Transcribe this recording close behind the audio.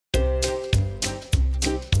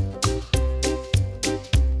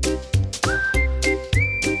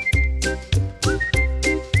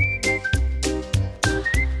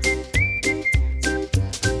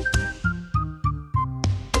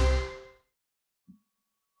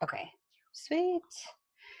Okay. Sweet.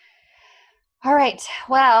 All right.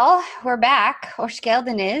 Well, we're back.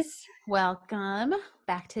 Oshkelden is. Welcome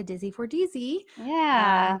back to Dizzy for Deezy.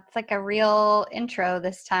 Yeah. It's like a real intro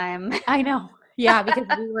this time. I know. Yeah, because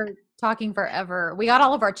we were talking forever. We got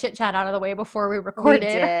all of our chit chat out of the way before we We recorded.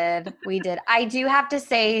 did. We did. I do have to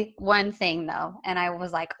say one thing though, and I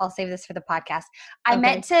was like, I'll save this for the podcast. I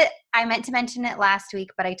meant Okay. to I meant to mention it last week,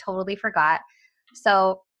 but I totally forgot.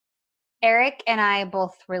 So Eric and I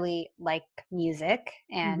both really like music,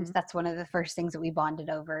 and hmm that's one of the first things that we bonded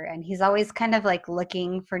over. And he's always kind of like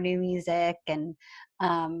looking for new music, and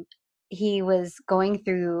um, he was going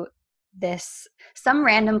through this some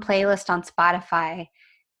random playlist on Spotify,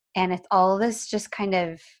 and it's all this just kind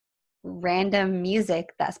of random music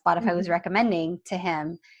that Spotify was hmm recommending to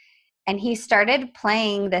him. And he started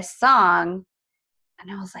playing this song,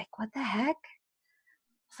 and I was like, "What the heck?"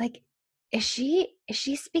 I was like, "Is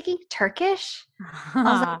she speaking Turkish?" I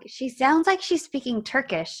was like, she sounds like she's speaking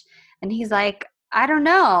Turkish. And he's like, I don't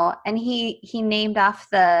know. And he named off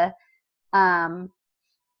um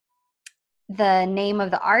the name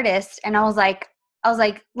of the artist, and I was like,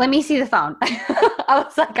 let me see the phone. I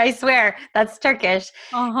was like, I swear that's Turkish.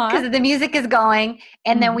 Uh-huh. Because the music is going,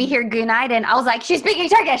 and then we hmm hear Günaydin. I was like, she's speaking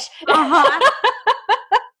Turkish. Uh-huh.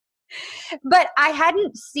 But I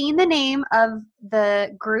hadn't seen the name of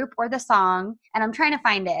the group or the song, and I'm trying to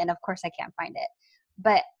find it, and of course I can't find it.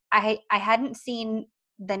 But I hadn't seen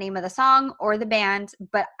the name of the song or the band,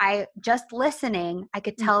 but I just listening, I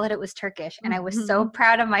could tell that it was Turkish, and I was so hmm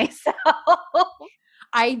proud of myself.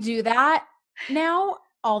 I do that now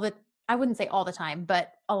I wouldn't say all the time,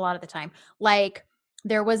 but a lot of the time. Like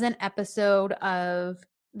there was an episode of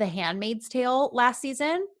The Handmaid's Tale last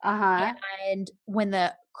season, Uh-huh. and when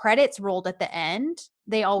the credits rolled at the end,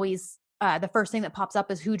 they always the first thing that pops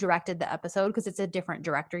up is who directed the episode because it's a different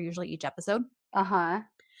director usually each episode. Uh-huh.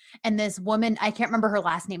 And this woman, I can't remember her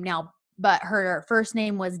last name now, but her first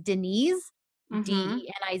name was Denise, Mm-hmm.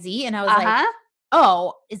 Deniz, and I was like, Uh-huh.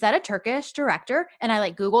 "Oh, is that a Turkish director?" And I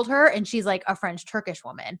like Googled her, and she's like a French Turkish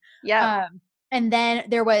woman. Yep. And then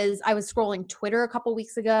I was scrolling Twitter a couple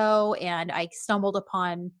weeks ago, and I stumbled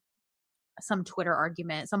upon some Twitter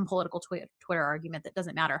argument, some political Twitter argument that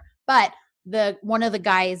doesn't matter. But the one of the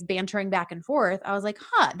guys bantering back and forth, I was like,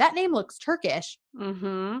 "Huh, that name looks Turkish."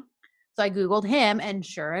 Mm-hmm. So I Googled him, and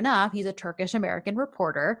sure enough, he's a Turkish American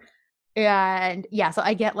reporter. And yeah, so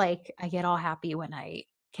I get all happy when I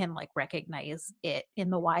can like recognize it in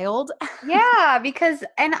the wild. Yeah, because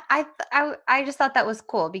and I just thought that was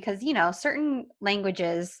cool because certain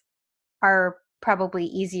languages are probably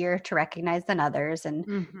easier to recognize than others. And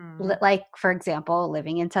hmm like, for example,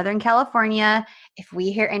 living in Southern California, if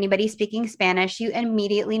we hear anybody speaking Spanish, you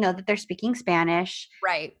immediately know that they're speaking Spanish.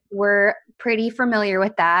 Right. We're pretty familiar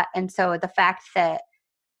with that. And so the fact that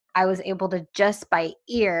I was able to just by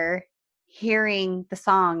ear hearing the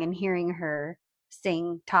song and hearing her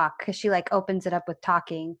sing talk, because she like opens it up with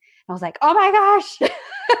talking. And I was like, oh my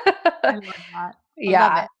I gosh. love that. I love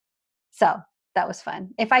Yeah. it. So that was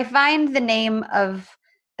fun. If I find the name of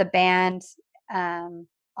the band,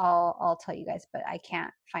 I'll tell you guys, but I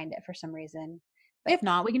can't find it for some reason. But If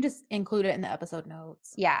not, we can just include it in the episode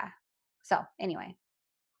notes. yeah. So anyway,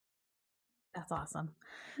 That's awesome.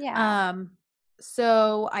 yeah. Um,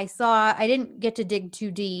 I didn't get to dig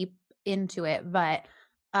too deep into it, but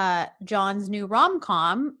John's new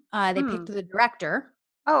rom-com, they picked Hmm. the director.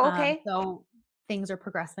 Oh, okay. So things are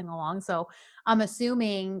progressing along. So I'm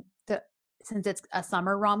assuming that since it's a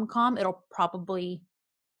summer rom-com, it'll probably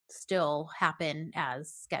still happen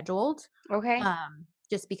as scheduled. Okay.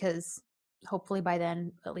 Just because hopefully by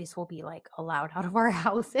then at least we'll be like allowed out of our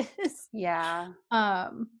houses. Yeah.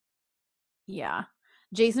 Um, yeah.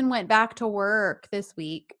 Jason went back to work this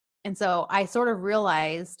week. And so I sort of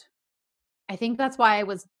realized, I think that's why I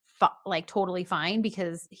was like totally fine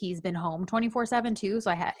because he's been home 24/7 too.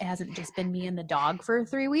 So it hasn't just been me and the dog for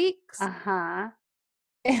 3 weeks. Uh-huh.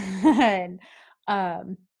 And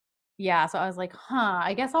um, yeah, so I was like, huh,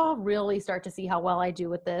 I guess I'll really start to see how well I do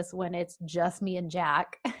with this when it's just me and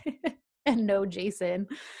Jack and no Jason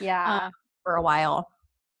uh, Yeah. for a while.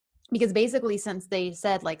 Because basically, since they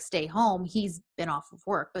said like stay home, he's been off of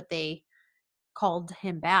work, but they called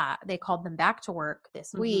him back. They called them back to work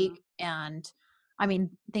this Mm-hmm. week. And I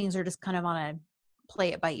mean, things are just kind of on a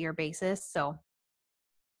play it by ear basis. So,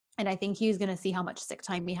 and I think he was going to see how much sick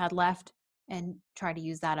time he had left and try to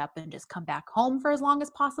use that up and just come back home for as long as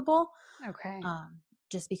possible. Okay. Um,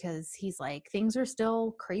 just because he's like, things are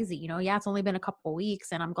still crazy. Yeah, it's only been a couple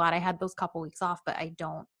weeks and I'm glad I had those couple weeks off, but I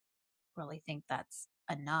don't really think that's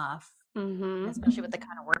enough. And Mm-hmm. especially with the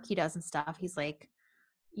kind of work he does and stuff. He's like,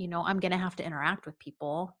 I'm going to have to interact with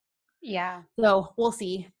people. Yeah. So we'll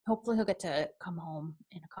see. Hopefully he'll get to come home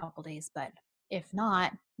in a couple days, but if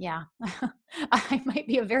not, yeah, I might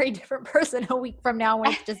be a very different person a week from now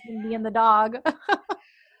when it's just me and the dog.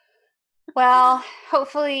 Well,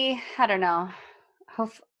 hopefully, I don't know.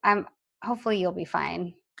 Hopefully you'll be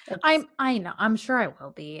fine. I know. I'm sure I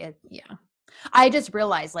will be. Yeah. I just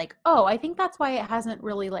realized like, oh, I think that's why it hasn't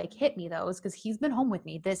really like hit me though, is because he's been home with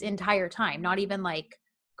me this entire time, not even like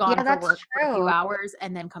gone Yeah, for that's work for a few true. hours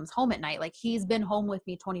and then comes home at night. Like he's been home with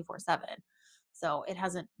me 24/7. So it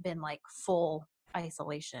hasn't been like full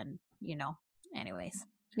isolation, Anyways.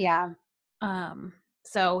 Yeah.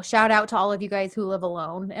 So shout out to all of you guys who live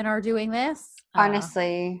alone and are doing this.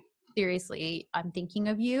 Honestly. Seriously, I'm thinking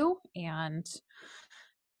of you and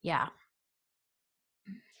yeah.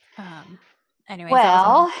 Anyways, that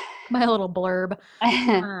was my little blurb.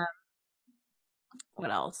 What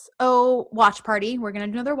else? Oh, watch party. We're gonna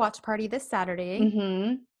do another watch party this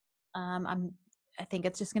Saturday. I think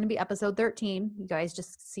it's just gonna be episode 13. You guys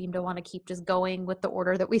just seem to want to keep just going with the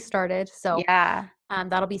order that we started. So yeah.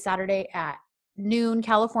 That'll be Saturday at noon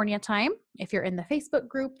California time. If you're in the Facebook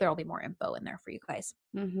group, there'll be more info in there for you guys.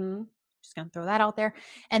 Just gonna throw that out there.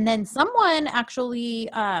 And then someone actually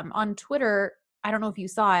on Twitter, I don't know if you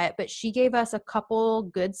saw it, but she gave us a couple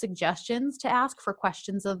good suggestions to ask for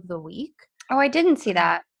questions of the week. Oh, I didn't see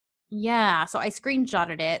that. Yeah, so I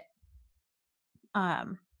screenshotted it.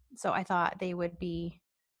 So I thought they would be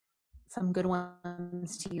some good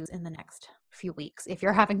ones to use in the next few weeks if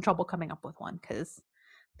you're having trouble coming up with one, because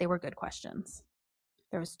they were good questions.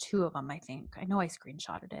 There was 2 of them, I think. I know I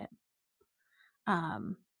screenshotted it.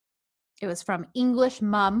 It was from English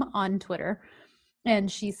Mum on Twitter.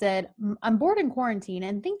 And she said, I'm bored in quarantine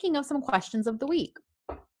and thinking of some questions of the week.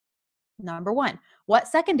 Number 1, what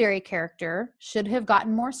secondary character should have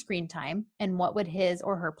gotten more screen time and what would his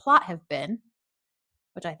or her plot have been?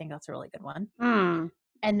 Which I think that's a really good one.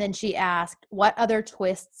 And then she asked, what other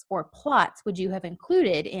twists or plots would you have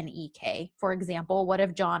included in EK? For example, what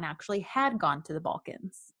if John actually had gone to the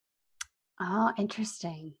Balkans? Oh,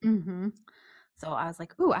 interesting. So I was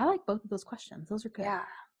like, ooh, I like both of those questions. Those are good. Yeah.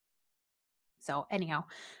 So anyhow,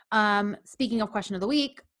 speaking of question of the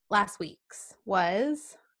week, last week's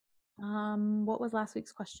was, what was last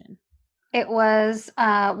week's question? It was,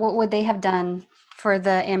 what would they have done for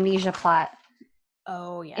the amnesia plot?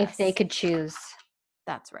 Oh, yes. If they could choose.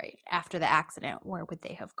 That's right. After the accident, where would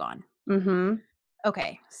they have gone?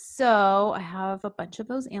 Okay, so I have a bunch of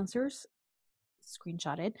those answers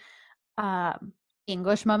screenshotted.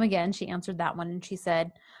 English Mum again, she answered that one and she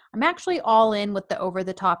said, I'm actually all in with the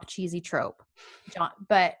over-the-top cheesy trope.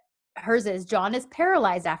 But hers is, John is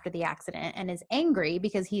paralyzed after the accident and is angry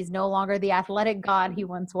because he's no longer the athletic god he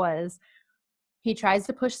once was. He tries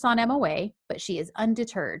to push Sanem away, but she is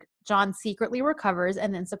undeterred. John secretly recovers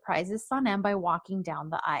and then surprises Sanem by walking down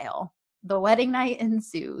the aisle. The wedding night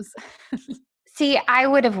ensues. See, I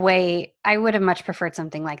would have much preferred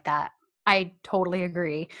something like that. I totally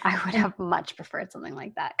agree. I would have much preferred something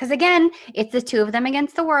like that. Because again, it's the 2 of them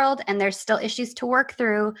against the world and there's still issues to work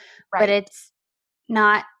through, but it's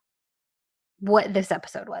not what this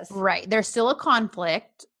episode was. Right. There's still a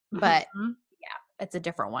conflict, but yeah, it's a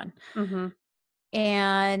different one.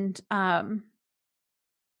 And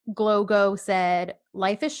Glogo said,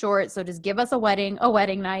 life is short, so just give us a wedding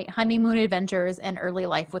night, honeymoon adventures, and early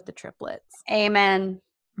life with the triplets. Amen.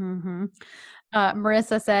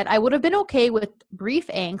 Marissa said, I would have been okay with brief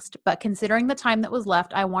angst, but considering the time that was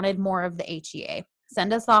left, I wanted more of the HEA.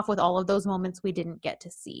 Send us off with all of those moments we didn't get to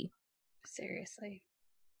see. Seriously.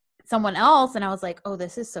 Someone else, and I was like, oh,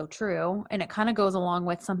 this is so true. And it kind of goes along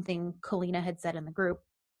with something Kalina had said in the group.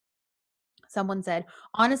 Someone said,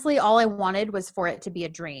 honestly, all I wanted was for it to be a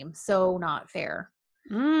dream. So not fair.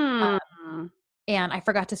 And I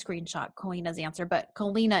forgot to screenshot Kalina's answer, but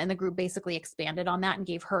Kalina in the group basically expanded on that and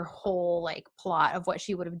gave her whole like plot of what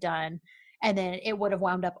she would have done. And then it would have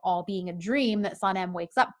wound up all being a dream that Sanem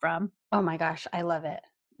wakes up from. Oh my gosh, I love it.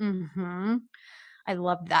 I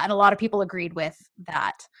love that. And a lot of people agreed with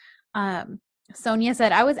that. Sonia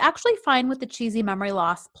said, I was actually fine with the cheesy memory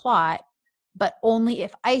loss plot, but only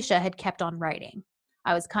if Aisha had kept on writing.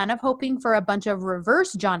 I was kind of hoping for a bunch of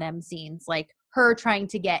reverse John M scenes, like her trying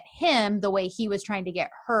to get him the way he was trying to get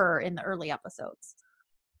her in the early episodes.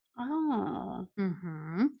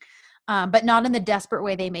 But not in the desperate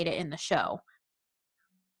way they made it in the show.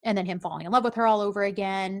 And then him falling in love with her all over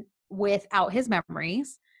again without his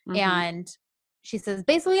memories. And she says,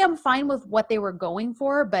 basically, I'm fine with what they were going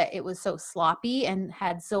for, but it was so sloppy and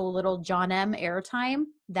had so little John M airtime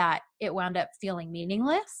that it wound up feeling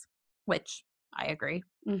meaningless, which I agree.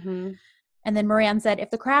 And then Moran said, if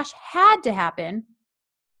the crash had to happen,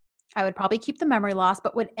 I would probably keep the memory loss,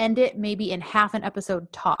 but would end it maybe in half an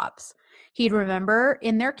episode tops. He'd remember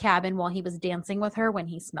in their cabin while he was dancing with her when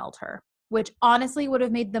he smelled her, which honestly would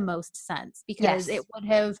have made the most sense because Yes. it would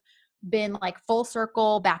have been like full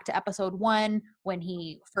circle back to episode 1 when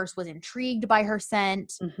he first was intrigued by her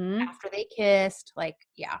scent after they kissed. Like,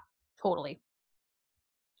 yeah, totally.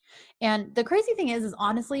 And the crazy thing is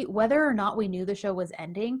honestly, whether or not we knew the show was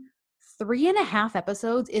ending, 3.5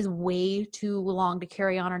 episodes is way too long to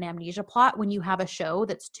carry on an amnesia plot when you have a show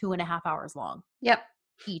that's 2.5 hours long. Yep.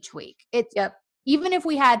 Each week. Even if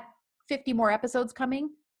we had 50 more episodes coming,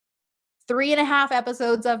 3.5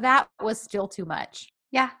 episodes of that was still too much.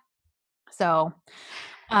 Yeah. So,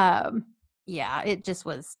 yeah, it just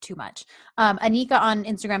was too much. Anika on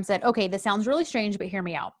Instagram said, okay, this sounds really strange, but hear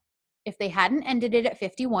me out. If they hadn't ended it at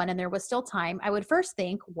 51 and there was still time, I would first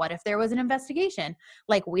think, what if there was an investigation?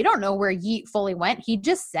 Like, we don't know where Yeet fully went. He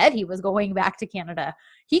just said he was going back to Canada.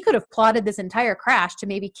 He could have plotted this entire crash to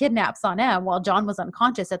maybe kidnap Sanem while John was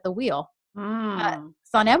unconscious at the wheel.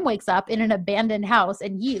 Sanem wakes up in an abandoned house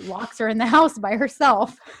and Yeet locks her in the house by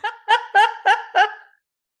herself.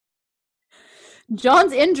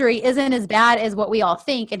 John's injury isn't as bad as what we all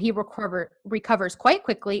think, and he recovers quite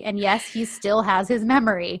quickly. And yes, he still has his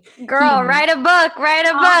memory. Girl, write a book.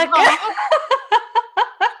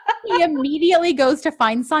 He immediately goes to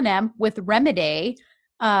find Sanem with Remeday,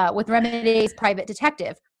 with Remeday's private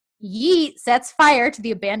detective. Yeet sets fire to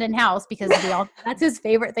the abandoned house because that's his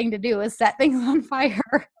favorite thing to do is set things on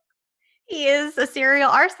fire. He is a serial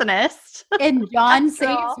arsonist. And John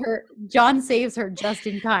saves her just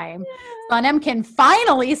in time. Sanem can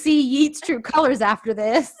finally see Yeet's true colors after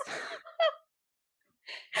this.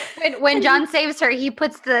 When John saves her, he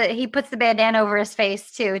puts the bandana over his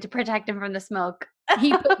face too to protect him from the smoke.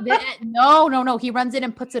 No. He runs in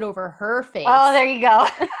and puts it over her face. Oh, there you go.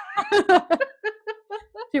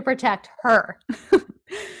 To protect her.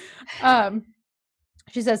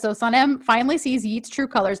 She says, so Sanem finally sees Yeet's true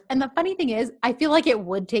colors. And the funny thing is, I feel like it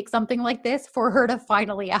would take something like this for her to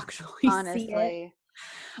finally actually see it.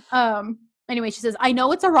 Anyway, she says, I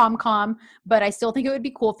know it's a rom-com, but I still think it would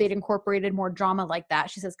be cool if they'd incorporated more drama like that.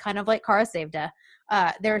 She says, kind of like Kara Savda.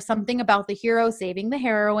 There's something about the hero saving the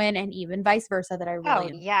heroine and even vice versa that I really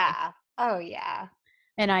enjoy. Oh, yeah.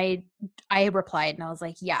 And I replied and I was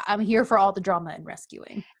like, yeah, I'm here for all the drama and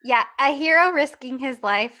rescuing. Yeah, a hero risking his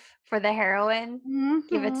life for the heroine. Mm-hmm.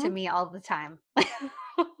 Give it to me all the time.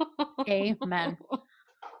 Amen.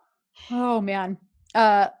 Oh, man.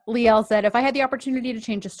 Liel said, if I had the opportunity to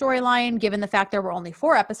change a storyline, given the fact there were only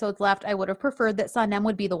 4 episodes left, I would have preferred that Sanem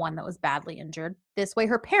would be the one that was badly injured. This way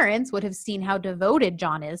her parents would have seen how devoted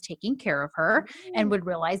John is taking care of her and would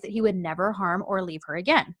realize that he would never harm or leave her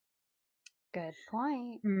again. Good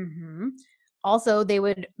point. Mm-hmm. Also, they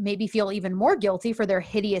would maybe feel even more guilty for their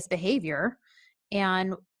hideous behavior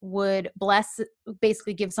and would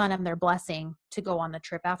basically give Sanem their blessing to go on the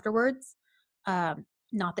trip afterwards.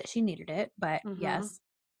 Not that she needed it, but yes.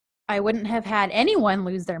 I wouldn't have had anyone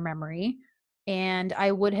lose their memory, and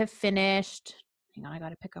I would have finished – hang on, I got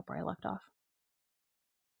to pick up where I left off.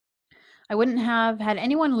 I wouldn't have had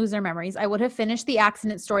anyone lose their memories. I would have finished the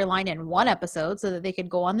accident storyline in 1 episode so that they could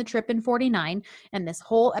go on the trip in 49, and this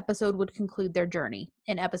whole episode would conclude their journey.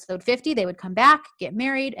 In episode 50, they would come back, get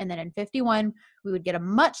married, and then in 51, we would get a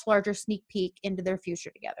much larger sneak peek into their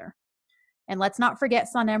future together. And let's not forget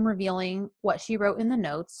Sanem revealing what she wrote in the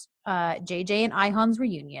notes, JJ and Ihon's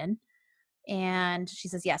reunion. And she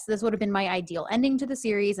says, yes, this would have been my ideal ending to the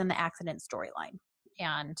series and the accident storyline.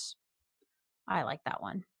 And I like that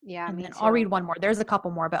one. Yeah, and me then too. I'll read one more. There's a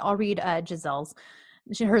couple more, but I'll read Giselle's.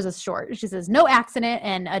 Hers is short. She says, no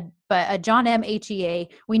accident, but a John M. HEA.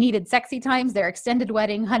 We needed sexy times, their extended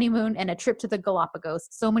wedding, honeymoon, and a trip to the Galapagos.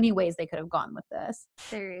 So many ways they could have gone with this.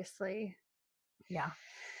 Seriously. Yeah.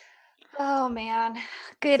 Oh, man.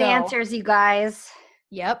 Good answers, you guys.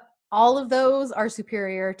 Yep. All of those are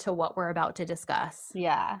superior to what we're about to discuss.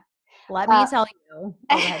 Yeah. Let me tell you.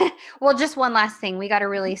 Well, just one last thing. We got a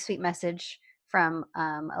really sweet message from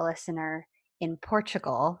a listener in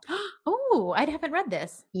Portugal. Oh, I haven't read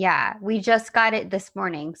this. Yeah. We just got it this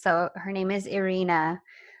morning. So her name is Irina.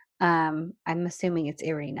 I'm assuming it's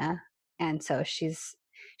Irina. And so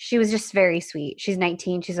she was just very sweet. She's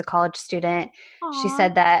 19. She's a college student. Aww. She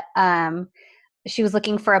said that she was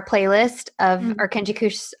looking for a playlist of Arkenji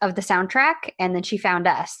Kush of the soundtrack, and then she found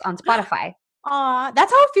us on Spotify. Aw,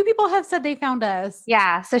 that's how a few people have said they found us.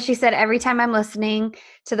 Yeah. So she said, every time I'm listening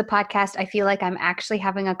to the podcast, I feel like I'm actually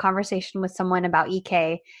having a conversation with someone about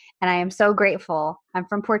EK, and I am so grateful. I'm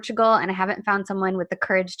from Portugal, and I haven't found someone with the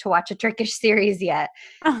courage to watch a Turkish series yet.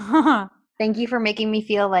 Thank you for making me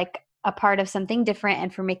feel like a part of something different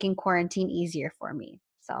and for making quarantine easier for me.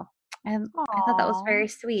 So I thought that was Aw. very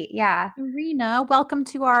sweet. Yeah, Irina, welcome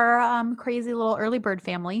to our crazy little early bird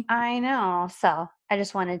family. I know. So I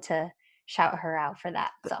just wanted to shout her out for that.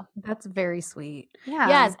 So That's very sweet. yeah.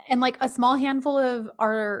 Yes, and like a small handful of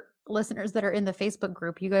our listeners that are in the Facebook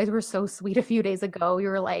group, you guys were so sweet a few days ago. You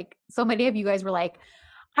were like, so many of you guys were like,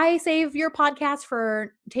 I save your podcast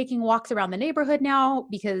for taking walks around the neighborhood now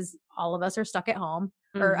because all of us are stuck at home,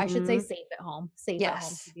 or I should say Hmm. safe at home. Safe at home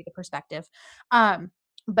Yes. would be the perspective.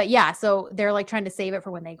 But yeah, so they're like trying to save it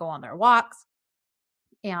for when they go on their walks.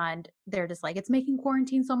 And they're just like, it's making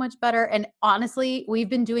quarantine so much better. And honestly, we've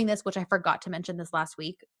been doing this, which I forgot to mention this last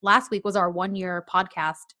week. Last week was our 1 year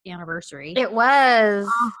podcast anniversary. It was.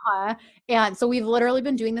 Uh-huh. And so we've literally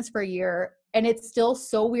been doing this for a year. And it's still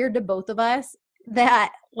so weird to both of us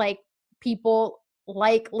that like people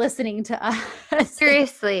like listening to us.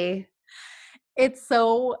 Seriously. It's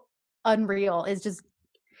so unreal. It's just,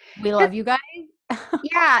 we love you guys.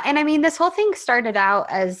 Yeah, and I mean, this whole thing started out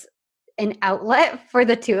as an outlet for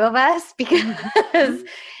the two of us because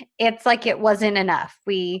it's like it wasn't enough.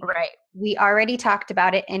 Right. We already talked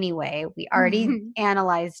about it anyway. We already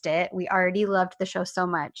analyzed it. We already loved the show so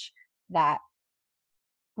much that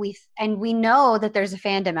we know that there's a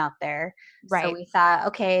fandom out there. So Right. we thought,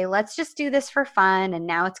 okay, let's just do this for fun. And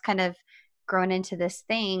now it's kind of grown into this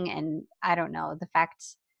thing. And I don't know, the fact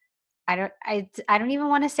I don't even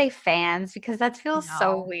want to say fans because that feels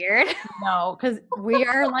so No. weird. No, because we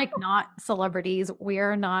are like not celebrities. We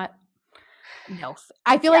are not. No,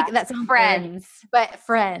 I feel Yeah, like that sounds weird, friends. but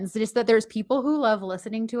friends. Just that there's people who love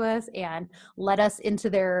listening to us and let us into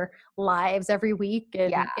their lives every week,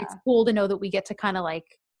 and Yeah. it's cool to know that we get to kind of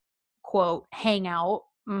like quote hang out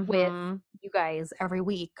with Mm-hmm. you guys every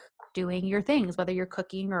week doing your things, whether you're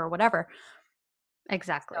cooking or whatever.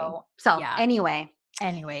 Exactly. So So yeah. anyway,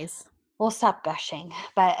 Anyways, we'll stop gushing.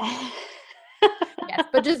 But yes,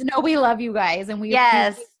 but just know we love you guys and we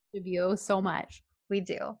yes, appreciate each of you so much. we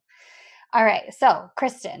do. All right. So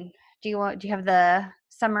Kristen, do you have the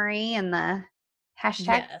summary and the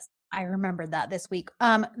hashtag? Yes, I remembered that this week.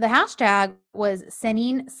 The hashtag was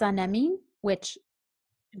Senin Sanemin, which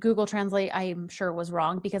Google Translate I'm sure was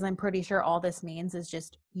wrong because I'm pretty sure all this means is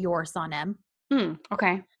just your Sanem.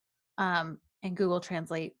 Okay. And Google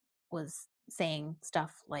Translate was saying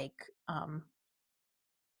stuff like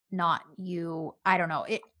not you. I don't know.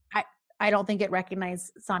 I don't think it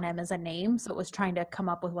recognized Sanem as a name, so it was trying to come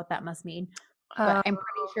up with what that must mean. But I'm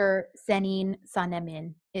pretty sure Senin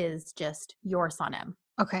Sanemin is just your Sanem.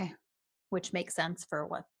 Okay. Which makes sense for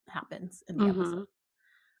what happens in the episode.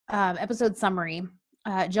 Episode summary.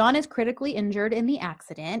 John is critically injured in the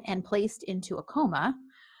accident and placed into a coma,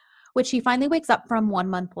 which he finally wakes up from 1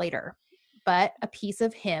 month later. But a piece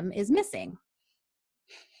of him is missing.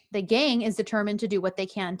 The gang is determined to do what they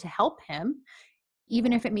can to help him,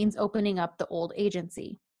 even if it means opening up the old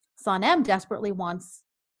agency. Sanem desperately wants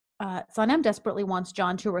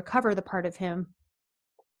John to recover the part of him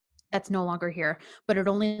that's no longer here, but it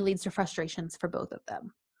only leads to frustrations for both of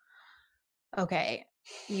them. Okay,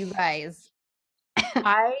 you guys,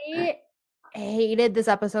 I hated this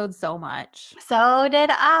episode so much. So did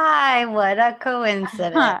I. What a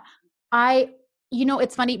coincidence.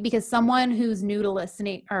 It's funny because someone who's new to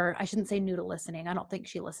listening, or I shouldn't say new to listening, I don't think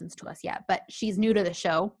she listens to us yet, but she's new to the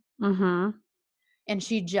show. Mm-hmm. And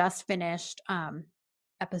she just finished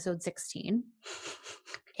episode 16.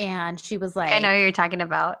 And she was like, I know who you're talking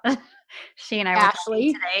about. She and I were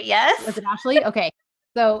Ashley talking today. Yes. Was it Ashley? Okay.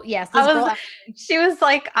 So yes, she was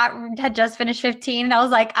like, I had just finished 15 and I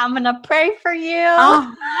was like, I'm gonna pray for you.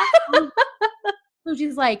 So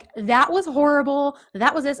she's like, that was horrible.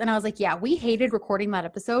 That was this. And I was like, yeah, we hated recording that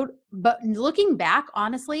episode. But looking back,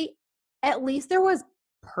 honestly, at least there was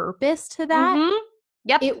purpose to that. Mm-hmm.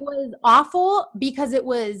 Yep. It was awful because it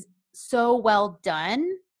was so well done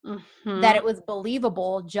that it was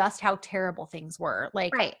believable just how terrible things were.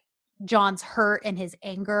 Like John's hurt and his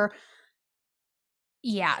anger.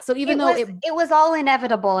 Yeah. So even though it was all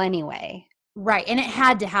inevitable anyway. Right. And it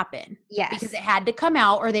had to happen. Yes. Because it had to come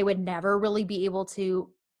out or they would never really be able to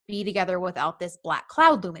be together without this black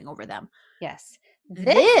cloud looming over them. Yes.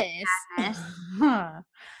 This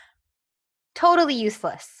totally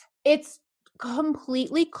useless. It's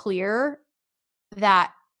completely clear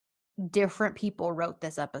that different people wrote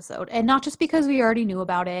this episode. And not just because we already knew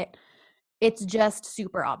about it. It's just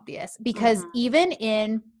super obvious. Because even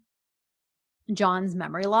in John's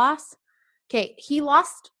memory loss, okay, he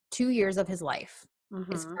lost 2 years of his life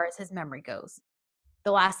as far as his memory goes.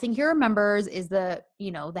 The last thing he remembers is the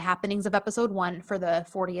happenings of episode 1 for the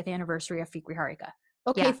 40th anniversary of Fikri Harika.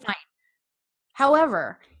 Okay, fine.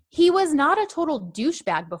 However, he was not a total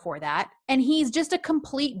douchebag before that, and he's just a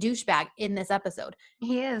complete douchebag in this episode.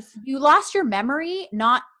 He is. You lost your memory,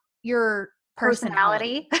 not your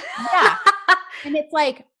personality. Yeah. And it's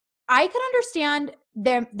like, I can understand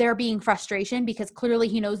there being frustration because clearly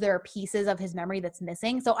he knows there are pieces of his memory that's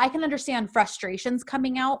missing. So I can understand frustrations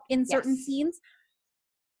coming out in certain scenes.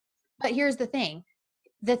 But here's the thing.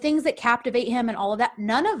 The things that captivate him and all of that,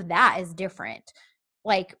 none of that is different.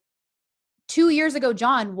 Like 2 years ago,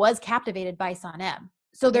 John was captivated by Sanem.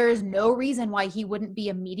 So there is no reason why he wouldn't be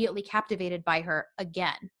immediately captivated by her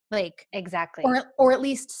again. Like, exactly. Or at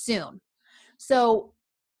least soon. So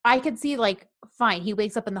I could see, like, fine, he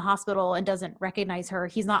wakes up in the hospital and doesn't recognize her.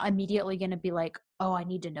 He's not immediately going to be like, oh, I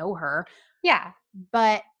need to know her. Yeah.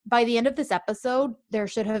 But by the end of this episode, there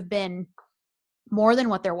should have been more than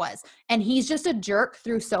what there was. And he's just a jerk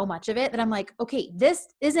through so much of it that I'm like, okay, this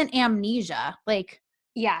isn't amnesia. Like,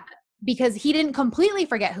 yeah. Because he didn't completely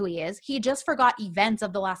forget who he is. He just forgot events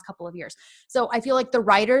of the last couple of years. So I feel like the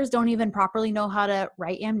writers don't even properly know how to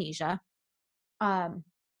write amnesia.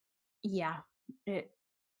 Yeah,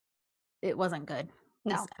 it wasn't good.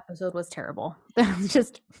 No. This episode was terrible. That's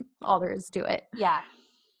just all there is to it. Yeah.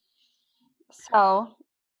 So,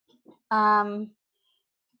 I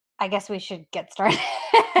guess we should get started.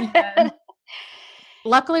 Yeah.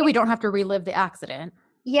 Luckily, we don't have to relive the accident.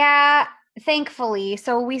 Yeah, thankfully.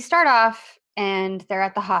 So we start off and they're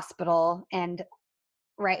at the hospital, and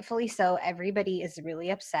rightfully so, everybody is really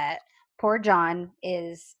upset. Poor John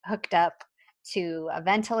is hooked up to a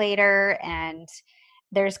ventilator, and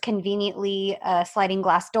there's conveniently a sliding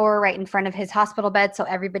glass door right in front of his hospital bed so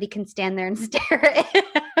everybody can stand there and stare at him.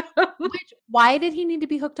 Why did he need to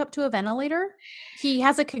be hooked up to a ventilator? He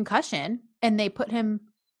has a concussion and they put him...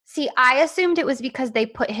 See, I assumed it was because they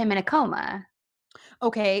put him in a coma.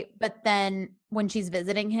 Okay, but then when she's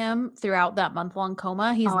visiting him throughout that month-long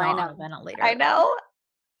coma, he's not on a ventilator. I know.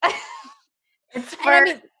 It's for,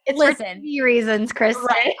 listen, for reasons, Chris.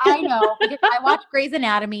 Right, I know. Because I watch Grey's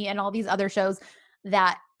Anatomy and all these other shows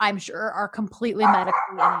that I'm sure are completely medically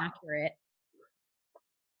inaccurate.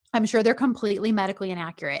 I'm sure they're completely medically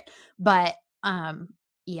inaccurate. But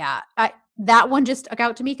yeah, that one just stuck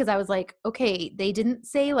out to me because I was like, okay, they didn't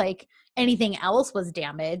say like anything else was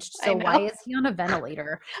damaged. So why is he on a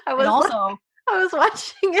ventilator? I was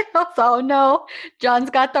watching it. I was, oh no,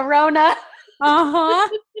 John's got the Rona.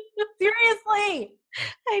 Seriously.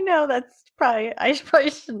 I know I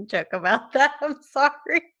probably shouldn't joke about that. I'm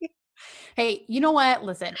sorry. Hey, you know what?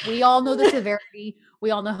 Listen, we all know the severity. We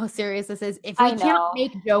all know how serious this is. If we can't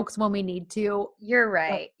make jokes when we need to, you're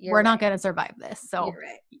right. We're not going to survive this. So you're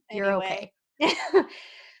right. You're okay.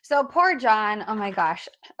 So poor John. Oh my gosh.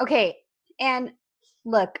 Okay. And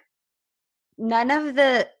look,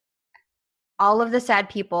 all of the sad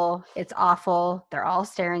people, it's awful. They're all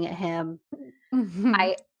staring at him.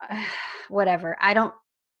 Whatever.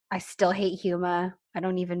 I still hate Huma. I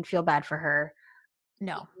don't even feel bad for her.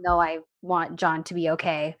 No. No, I want John to be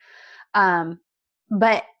okay.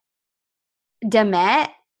 But Demet,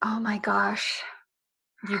 oh my gosh.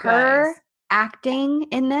 Her acting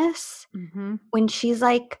in this, when she's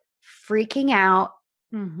like freaking out,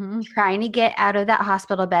 trying to get out of that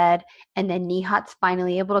hospital bed, and then Nihat's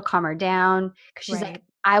finally able to calm her down because she's like,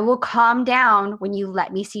 I will calm down when you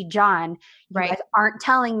let me see John. You guys aren't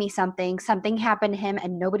telling me something happened to him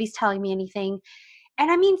and nobody's telling me anything. And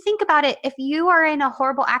I mean, think about it. If you are in a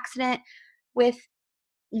horrible accident with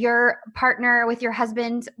your partner, with your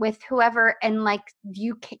husband, with whoever, and like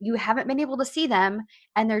you haven't been able to see them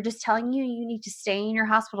and they're just telling you need to stay in your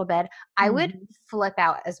hospital bed, I would flip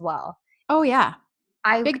out as well. Oh yeah.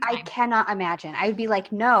 I cannot imagine. I would be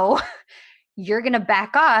like, no, you're going to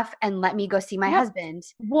back off and let me go see my husband.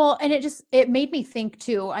 Well, and it made me think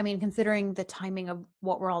too. I mean, considering the timing of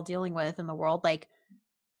what we're all dealing with in the world, like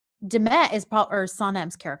Demet is or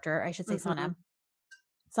Sanem's character, I should say Sanem.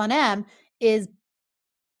 Sanem is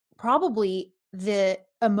probably the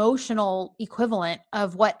emotional equivalent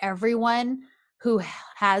of what everyone who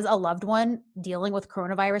has a loved one dealing with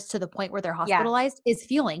coronavirus to the point where they're hospitalized is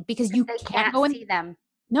feeling, because you can't go and see them.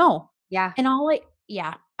 No. Yeah. And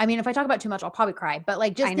I mean, if I talk about too much, I'll probably cry, but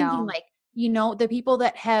like, just thinking like, the people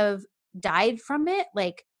that have died from it,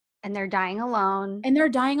 like, and they're dying alone.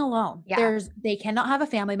 Yeah. They cannot have a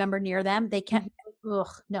family member near them. They can't,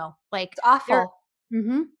 no, like it's awful.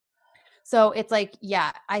 So it's like,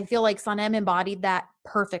 yeah, I feel like Sanem embodied that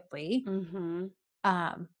perfectly.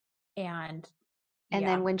 And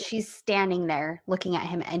then when she's standing there looking at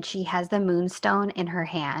him and she has the moonstone in her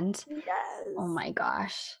hand. Yes. Oh my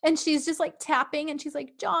gosh. And she's just like tapping and she's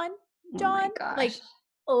like, John, oh my gosh. like,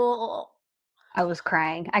 oh. I was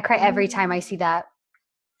crying. I cry every time I see that.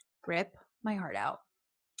 Rip my heart out.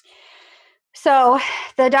 So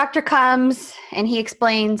the doctor comes and he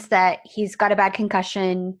explains that he's got a bad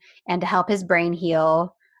concussion and to help his brain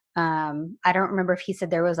heal. I don't remember if he said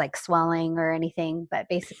there was like swelling or anything, but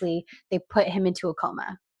basically they put him into a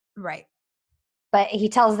coma. Right. But he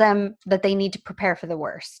tells them that they need to prepare for the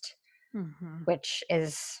worst, Mm-hmm. which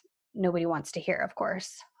is nobody wants to hear, of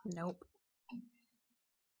course. Nope.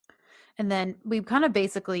 And then we kind of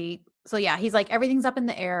basically, so yeah, he's like, everything's up in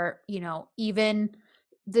the air, even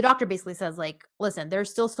the doctor basically says, like, listen,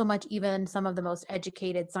 there's still so much, even some of the most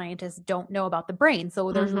educated scientists don't know about the brain.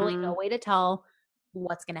 So there's really no way to tell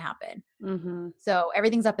what's going to happen. Mm-hmm. So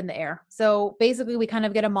everything's up in the air. So basically, we kind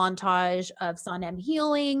of get a montage of Sanem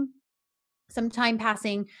healing, some time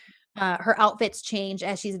passing. Her outfits change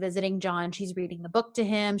as she's visiting John. She's reading the book to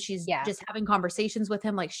him. She's just having conversations with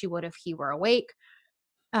him like she would if he were awake.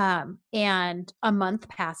 And a month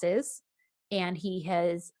passes and he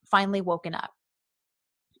has finally woken up.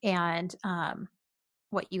 And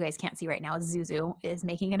what you guys can't see right now is Zuzu is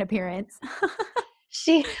making an appearance.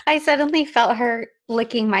 I suddenly felt her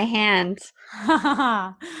licking my hand.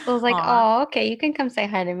 I was like, oh, okay, you can come say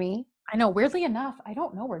hi to me. I know, weirdly enough, I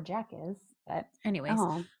don't know where Jack is, but anyways,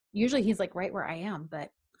 usually he's like right where I am,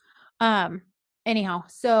 but anyhow,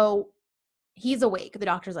 so he's awake. The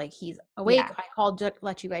doctor's like, he's awake. Yeah. I called to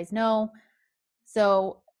let you guys know.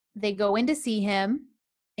 So they go in to see him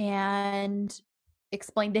and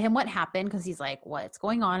explain to him what happened because he's like, what's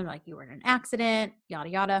going on? Like, you were in an accident, yada,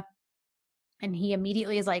 yada. And he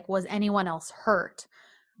immediately is like, was anyone else hurt?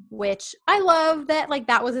 Which I love that, like,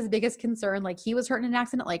 that was his biggest concern. Like, he was hurt in an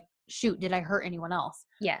accident. Like, shoot, did I hurt anyone else?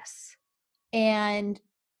 Yes. And,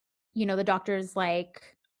 the doctor's like,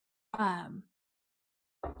 do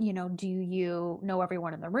you know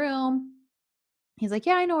everyone in the room? He's like,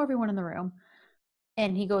 yeah, I know everyone in the room.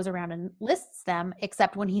 And he goes around and lists them,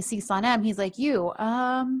 except when he sees Sanem, he's like,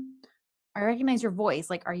 I recognize your voice.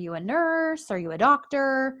 Like, are you a nurse? Are you a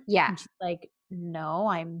doctor? Yeah. And she's like, no,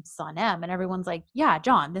 I'm Sanem. And everyone's like, yeah,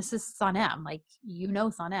 John, this is Sanem. Like,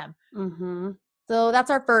 Sanem. Mm-hmm. So that's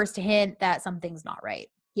our first hint that something's not right.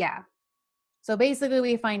 Yeah. So basically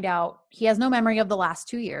we find out he has no memory of the last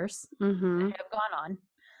 2 years that have gone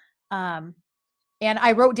on. And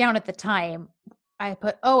I wrote down at the time, I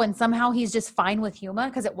put, and somehow he's just fine with Huma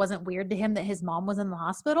because it wasn't weird to him that his mom was in the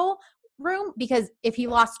hospital room, because if he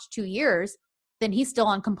lost 2 years, then he's still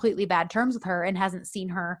on completely bad terms with her and hasn't seen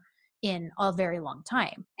her in a very long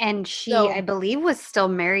time. And she, I believe, was still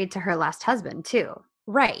married to her last husband too.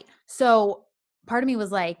 Right. So part of me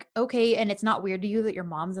was like, okay, and it's not weird to you that your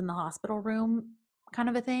mom's in the hospital room, kind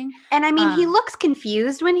of a thing. And I mean, he looks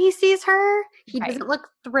confused when he sees her. He doesn't look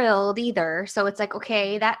thrilled either. So it's like,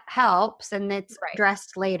 okay, that helps. And it's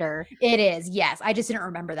dressed later. It is. Yes. I just didn't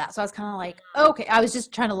remember that. So I was kind of like, okay. I was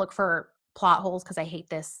just trying to look for plot holes because I hate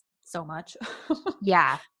this so much.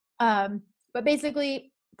 Yeah. But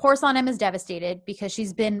basically, poor Sanem is devastated because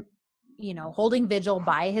she's been, holding vigil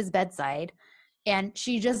by his bedside, and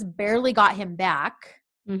she just barely got him back.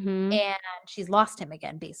 Mm-hmm. And she's lost him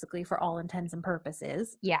again, basically, for all intents and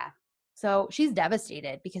purposes. Yeah. So she's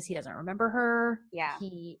devastated because he doesn't remember her. Yeah.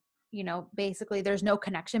 He, basically there's no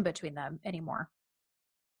connection between them anymore.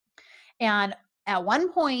 And at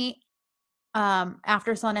one point,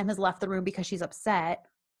 after Sanem has left the room because she's upset,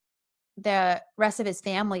 the rest of his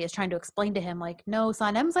family is trying to explain to him, like, no,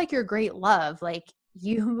 Sanem's like your great love. Like,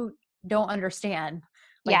 you don't understand.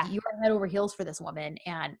 Like, you are head over heels for this woman,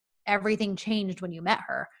 and everything changed when you met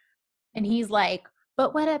her. And he's like,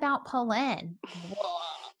 but what about Pauline?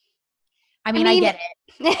 I mean, I get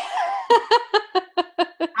it.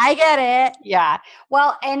 I get it. Yeah.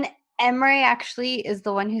 Well, and Emre actually is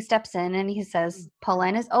the one who steps in and he says,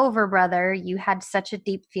 Pauline is over, brother. You had such a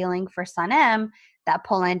deep feeling for Sanem that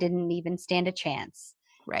Pauline didn't even stand a chance.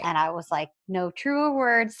 Right. And I was like, no truer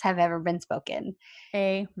words have ever been spoken.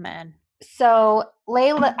 Amen. So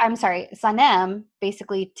Sanem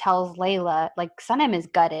basically tells Layla, like, Sanem is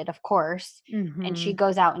gutted, of course. Mm-hmm. And she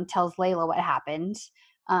goes out and tells Layla what happened.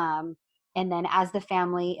 And then as the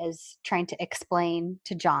family is trying to explain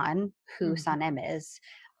to John who Sanem is,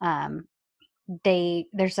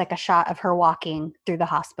 there's like a shot of her walking through the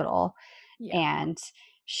hospital. Yeah. And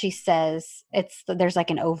she says there's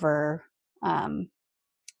like an over,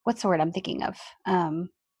 what's the word I'm thinking of?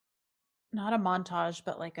 Not a montage,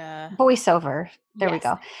 but like a voiceover. There we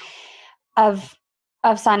go. Of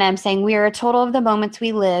Sanem saying, we are a total of the moments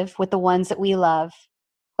we live with the ones that we love.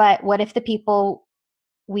 But what if the people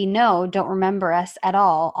we know don't remember us at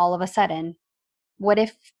all of a sudden? What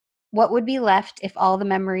would be left if all the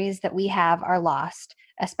memories that we have are lost,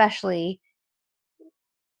 especially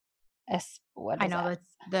What I is know that?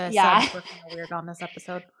 that the Yeah. subs were kind of weird on this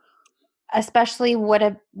episode. Especially what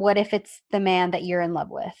if it's the man that you're in love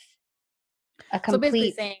with? A So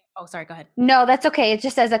basically complete saying, oh, sorry, go ahead. No, that's okay. It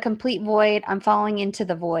just says a complete void. I'm falling into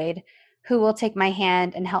the void. Who will take my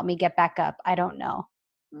hand and help me get back up? I don't know.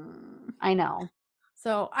 Mm. I know.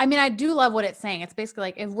 So, I mean, I do love what it's saying. It's basically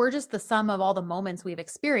like, if we're just the sum of all the moments we've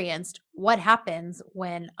experienced, what happens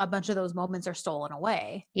when a bunch of those moments are stolen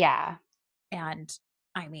away? Yeah. And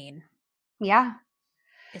I mean, Yeah.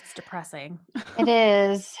 it's depressing. It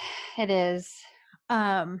is. It is.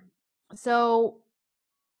 Um, so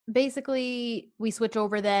basically we switch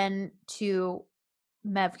over then to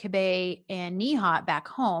Mevkibe and Nihat back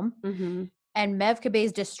home. Mm-hmm. And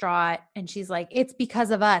Mevkibe's distraught and she's like, it's because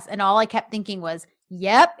of us. And all I kept thinking was,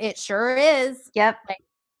 yep, it sure is. Yep. Like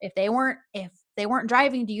if they weren't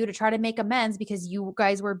driving to you to try to make amends because you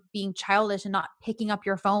guys were being childish and not picking up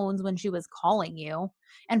your phones when she was calling you.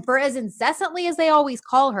 And for as incessantly as they always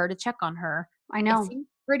call her to check on her, I it know. seems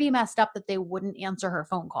pretty messed up that they wouldn't answer her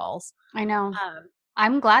phone calls. I know. Um,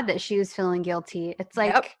 I'm glad that she was feeling guilty. It's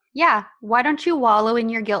like, Yep. yeah, why don't you wallow in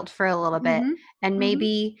your guilt for a little bit Mhm. and Mhm.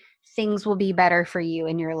 maybe things will be better for you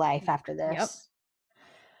in your life after Yep. this.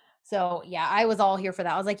 So yeah, I was all here for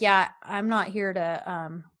that. I was like, yeah, I'm not here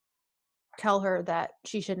to tell her that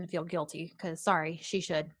she shouldn't feel guilty because sorry, she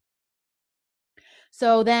should.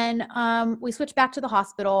 So then we switch back to the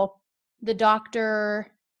hospital. The doctor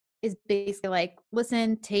is basically like,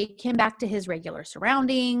 listen, take him back to his regular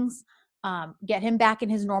surroundings, get him back in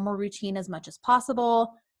his normal routine as much as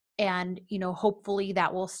possible. And, hopefully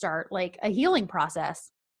that will start like a healing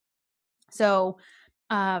process. So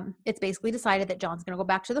it's basically decided that John's going to go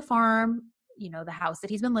back to the farm, the house that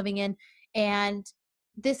he's been living in. And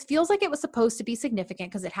this feels like it was supposed to be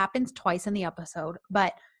significant because it happens twice in the episode.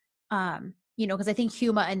 But, because I think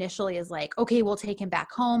Huma initially is like, okay, we'll take him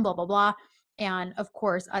back home, blah, blah, blah. And of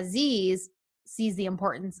course, Aziz sees the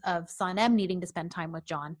importance of Sanem needing to spend time with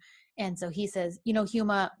John. And so he says,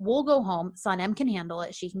 Huma, we'll go home. Sanem can handle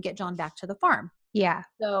it. She can get John back to the farm. Yeah.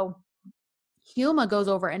 So Huma goes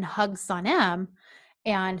over and hugs Sanem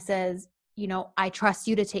and says, I trust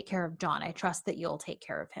you to take care of John. I trust that you'll take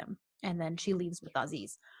care of him. And then she leaves with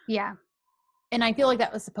Aziz. Yeah. And I feel like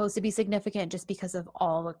that was supposed to be significant just because of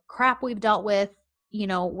all the crap we've dealt with,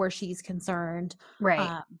 where she's concerned.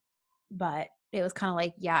 Right. But it was kind of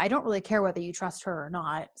like, yeah, I don't really care whether you trust her or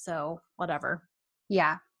not. So whatever.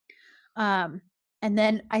 Yeah. And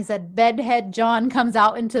then I said, bedhead John comes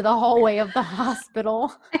out into the hallway of the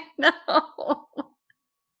hospital. No.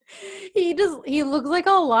 He looks like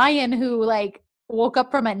a lion who like woke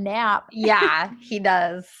up from a nap. Yeah, he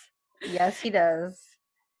does. Yes, he does.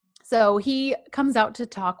 So he comes out to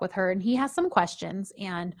talk with her and he has some questions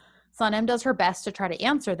and Sanem does her best to try to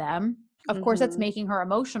answer them. Of course, that's making her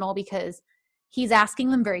emotional because he's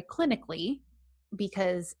asking them very clinically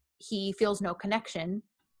because he feels no connection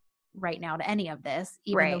right now to any of this,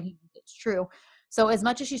 even though he knows it's true. So as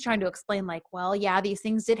much as she's trying to explain like, well, yeah, these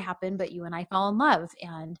things did happen, but you and I fell in love.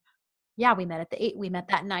 And yeah, we met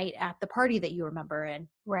that night at the party that you remember. And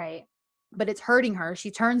Right. but it's hurting her.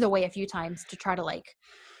 She turns away a few times to try to like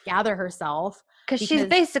gather herself. Because she's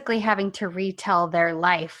basically having to retell their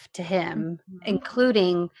life to him,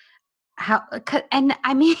 including how, and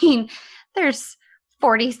I mean, there's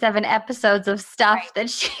 47 episodes of stuff that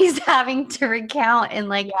she's having to recount in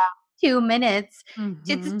like 2 minutes.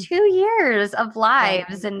 It's 2 years of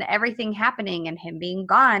lives and everything happening and him being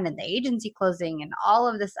gone and the agency closing and all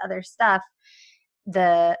of this other stuff.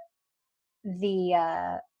 The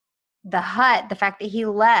hut, the fact that he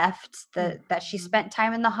left, that she spent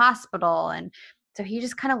time in the hospital. And so he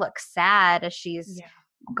just kind of looks sad as she's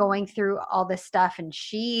going through all this stuff. And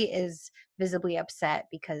she is visibly upset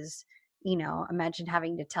because, imagine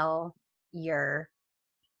having to tell your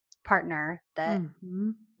partner that,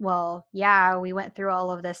 well, yeah, we went through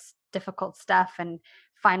all of this difficult stuff and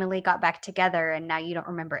finally got back together. And now you don't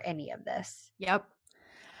remember any of this. Yep.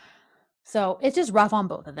 So it's just rough on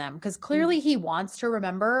both of them because clearly he wants to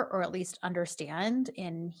remember or at least understand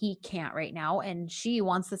and he can't right now. And she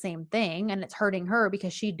wants the same thing and it's hurting her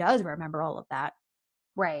because she does remember all of that.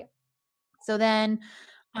 Right. So then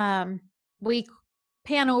we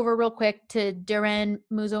pan over real quick to Darren,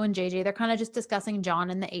 Muzo, and JJ. They're kind of just discussing John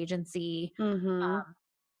and the agency,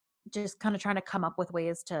 just kind of trying to come up with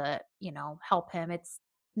ways to, help him. It's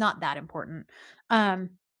not that important.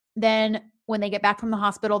 Then when they get back from the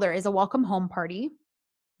hospital, there is a welcome home party.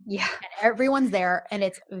 Yeah. And everyone's there and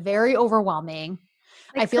it's very overwhelming.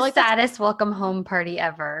 Like I feel the like that's saddest welcome home party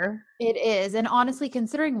ever. it is. And honestly,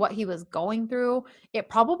 considering what he was going through, it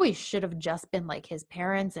probably should have just been like his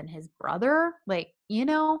parents and his brother. Like,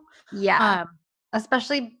 Yeah. um,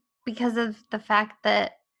 Especially because of the fact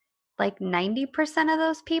that like 90% of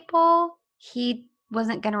those people he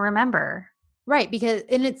wasn't going to remember. right. Because,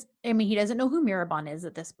 and I mean, he doesn't know who Mirabon is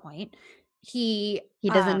at this point. He, He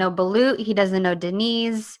doesn't know Balut. He doesn't know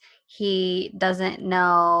Denise. He doesn't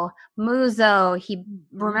know Muzo. He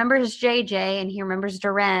remembers JJ and he remembers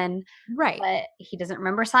Duran, right, but he doesn't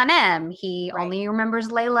remember Sanem. He right. only remembers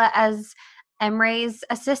Layla as Emre's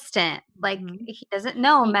assistant. Like Mhm. he doesn't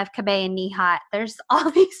know He- Mevkabe and Nihat. There's all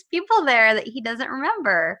these people there that he doesn't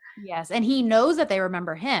remember. yes. And he knows that they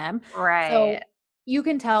remember him. So Right. you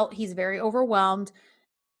can tell he's very overwhelmed.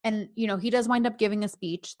 And, he does wind up giving a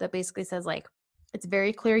speech that basically says, like, it's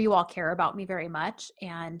very clear you all care about me very much.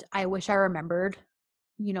 And I wish I remembered,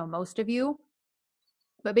 most of you.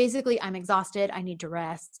 But basically, I'm exhausted. I need to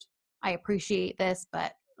rest. I appreciate this,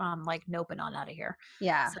 but like, nope, and on out of here.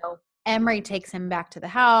 Yeah. So Emery takes him back to the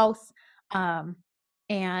house.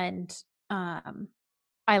 And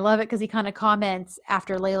I love it because he kind of comments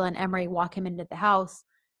after Layla and Emery walk him into the house.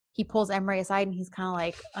 He pulls Emery aside and he's kind of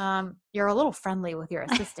like, you're a little friendly with your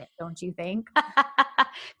assistant, don't you think?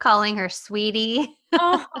 Calling her sweetie.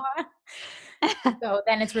 Uh-huh. So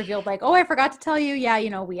then it's revealed like, oh, I forgot to tell you.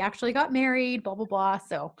 Yeah, we actually got married, blah, blah, blah.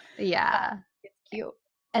 So Yeah. it's cute.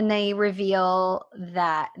 And they reveal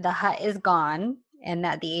that the hut is gone and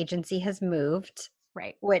that the agency has moved,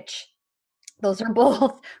 Right. which those are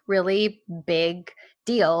both really big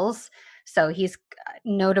deals. So he's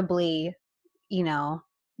notably,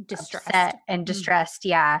 Distressed. upset and distressed.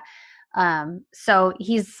 Yeah. So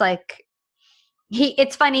he's like,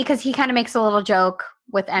 it's funny because he kind of makes a little joke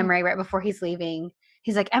with Emre right before he's leaving.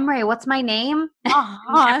 He's like, Emre, what's my name?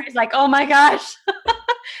 Uh-huh. He's like, oh my gosh.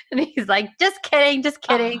 And he's like, just kidding, just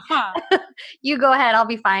kidding. Uh-huh. You go ahead, I'll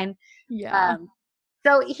be fine. Yeah.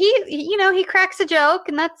 So he cracks a joke,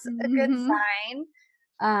 and that's a good Mhm.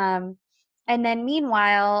 sign. And then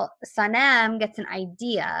meanwhile, Sanem gets an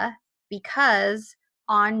idea because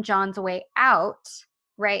on John's way out,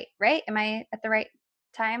 right? Am I at the right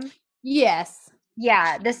time? Yes.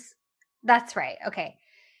 Yeah, that's right. Okay.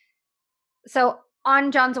 So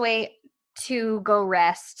on John's way to go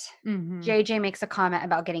rest, Mhm. JJ makes a comment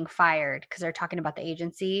about getting fired because they're talking about the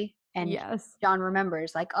agency. And Yes. John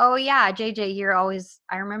remembers, like, oh yeah, JJ,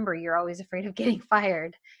 I remember you're always afraid of getting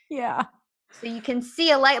fired. Yeah. So you can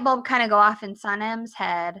see a light bulb kind of go off in Sanem's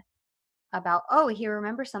head about, oh, he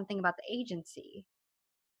remembers something about the agency.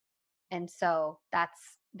 And so that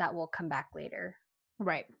will come back later.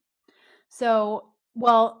 Right. So,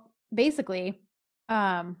 well, basically,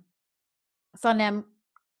 Sanem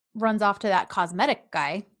runs off to that cosmetic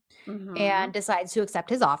guy and decides to accept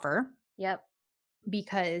his offer. Yep.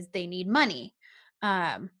 Because they need money.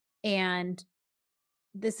 And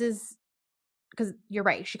this is because you're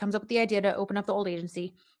right. She comes up with the idea to open up the old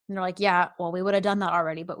agency. And they're like, yeah, well, we would have done that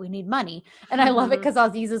already, but we need money. And I love it because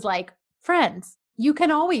Aziz is like, friends, you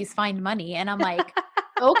can always find money. And I'm like,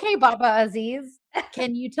 okay, Baba Aziz,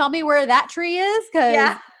 can you tell me where that tree is?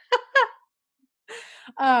 Because,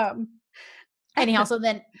 anyhow, so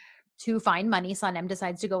then to find money, Sanem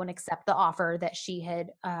decides to go and accept the offer that she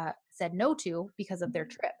had said no to because of their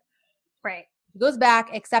trip. Right. He goes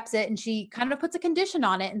back, accepts it, and she kind of puts a condition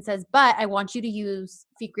on it and says, but I want you to use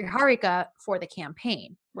Fikri Harika for the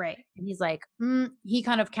campaign. Right. And he's like, he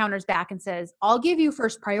kind of counters back and says, I'll give you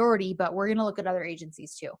first priority, but we're going to look at other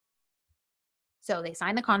agencies too. So they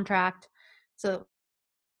sign the contract. So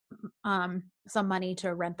some money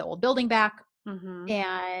to rent the old building back.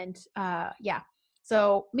 And yeah.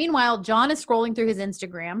 So meanwhile, John is scrolling through his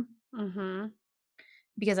Instagram.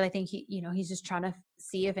 Because I think he's just trying to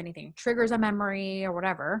see if anything triggers a memory or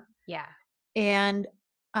whatever. Yeah. And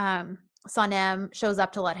Sanem shows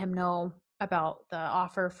up to let him know about the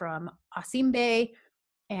offer from Asim Bey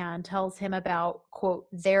and tells him about, quote,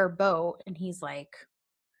 their boat. And he's like,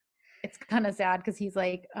 it's kind of sad because he's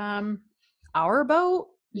like, our boat?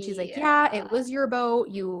 And she's like, yeah, it was your boat.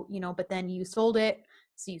 But then you sold it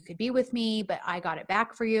so you could be with me, but I got it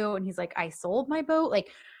back for you. And he's like, I sold my boat? Like,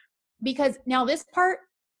 because now this part,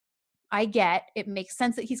 I get, it makes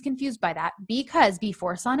sense that he's confused by that because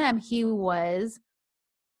before Sanem, he was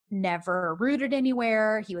never rooted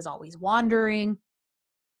anywhere. He was always wandering.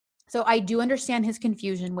 So I do understand his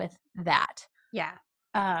confusion with that. Yeah.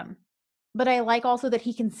 But I like also that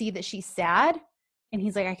he can see that she's sad and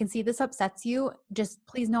he's like, I can see this upsets you. Just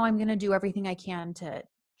please know I'm going to do everything I can to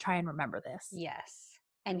try and remember this. Yes.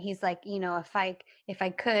 and he's like, if I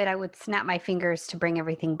could, I would snap my fingers to bring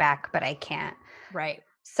everything back, but I can't. Right.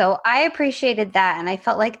 So I appreciated that, and I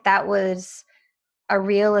felt like that was a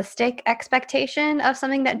realistic expectation of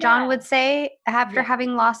something that John Yeah. would say after Yeah.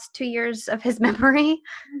 having lost 2 years of his memory.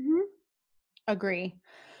 Mhm. Agree.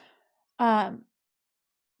 Um,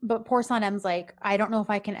 but poor Son M's like, I don't know if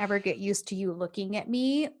I can ever get used to you looking at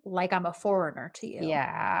me like I'm a foreigner to you.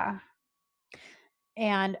 Yeah.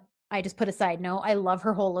 And I just put a side note. I love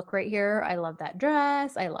her whole look right here. I love that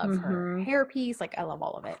dress. I love her Mhm. hairpiece. Like, I love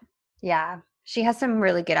all of it. Yeah. She has some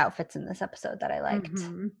really good outfits in this episode that I liked.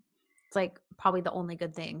 It's like probably the only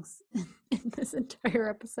good things in this entire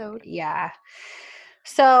episode. Yeah.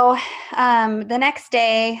 So the next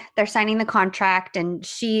day they're signing the contract, and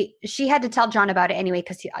she had to tell John about it anyway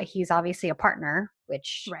because he's obviously a partner,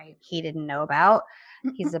 which Right. he didn't know about.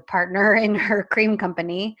 He's a partner in her cream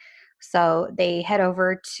company. So they head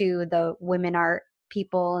over to the women art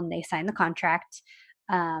people and they sign the contract.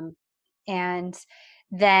 And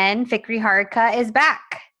then Fikri Haruka is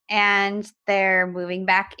back, and they're moving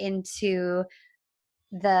back into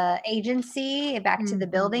the agency, back to the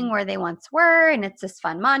building where they once were, and it's this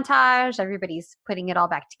fun montage. Everybody's putting it all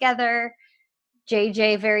back together.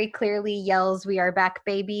 JJ very clearly yells, "We are back,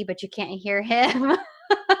 baby," but you can't hear him.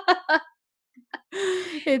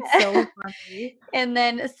 It's so funny. And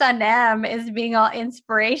then Sanem is being all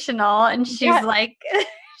inspirational, and she's Yeah. like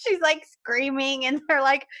she's like screaming, and they're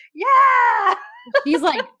like, "Yeah!" She's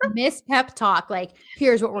like, Miss Pep Talk, like,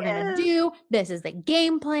 here's what we're gonna Yes. do. This is the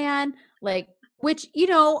game plan. Like, which,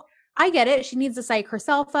 I get it. She needs to psych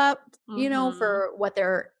herself up, Mhm. for what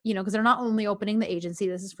they're, because they're not only opening the agency,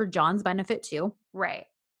 this is for John's benefit too. Right.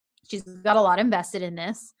 She's got a lot invested in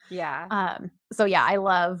this. Yeah. So yeah, I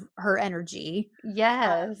love her energy.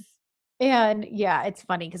 Yes. And yeah, it's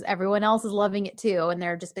funny because everyone else is loving it too. And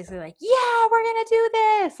they're just basically like, yeah, we're gonna do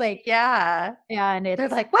this. Like, Yeah. and They're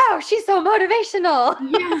it's like, "Wow, she's so motivational."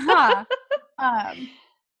 yeah. Um,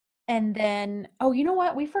 and then you know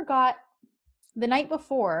what? We forgot the night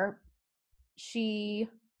before she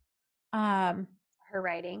um Her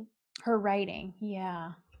writing. her writing.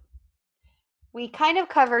 Yeah. We kind of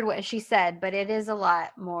covered what she said, but it is a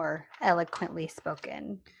lot more eloquently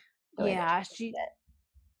spoken. The way that Yeah, she said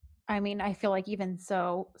I mean, I feel like even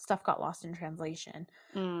so stuff got lost in translation.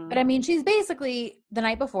 it. But I mean, she's basically the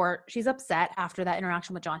night before, she's upset after that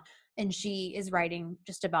interaction with John, and she is writing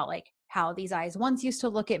just about like how these eyes once used to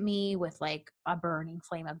look at me with like a burning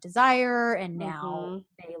flame of desire, and now Mhm.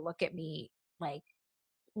 they look at me like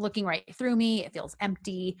looking right through me. It feels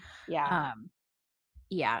empty. Yeah. Um,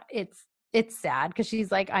 yeah, it's sad because she's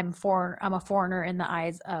like, I'm a foreigner in the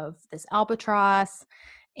eyes of this albatross,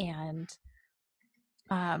 and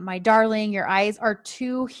my darling, your eyes are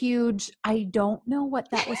too huge. I don't know what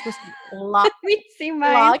that was supposed to be. We see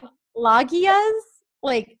mine. Log Logias?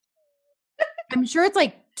 Like, I'm sure it's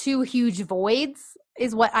like two huge voids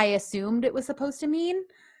is what I assumed it was supposed to mean,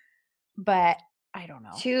 but I don't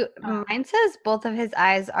know. Mine says both of his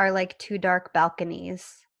eyes are like two dark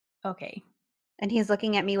balconies. Okay. And he's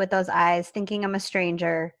looking at me with those eyes, thinking I'm a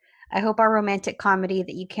stranger. I hope our romantic comedy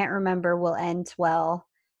that you can't remember will end well.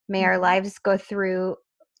 May our Mhm. lives go through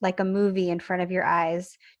like a movie in front of your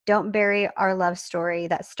eyes. Don't bury our love story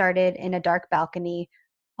that started in a dark balcony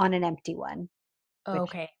on an empty one. Which,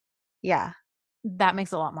 Okay. yeah. That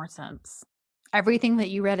makes a lot more sense. Everything that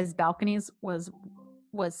you read as balconies was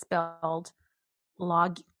spelled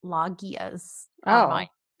logias on mine.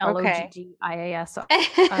 Oh, okay. Loggias. So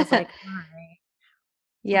I was like, all right.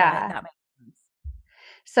 But Yeah. that makes sense.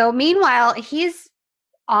 So meanwhile, he's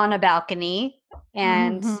on a balcony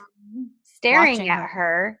and Mhm. staring Watching at her.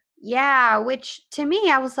 her. Yeah, which to me,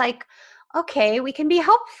 I was like, okay, we can be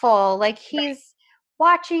helpful. Like Right. he's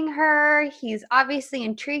watching her. He's obviously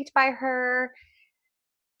intrigued by her.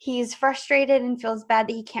 He's frustrated and feels bad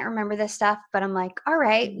that he can't remember this stuff. But I'm like, all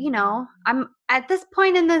right, Mhm. I'm at this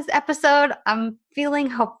point in this episode, I'm feeling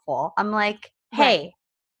hopeful. I'm like, Right. hey,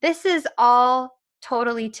 this is all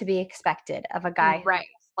totally to be expected of a guy who Right.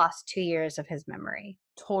 lost 2 years of his memory.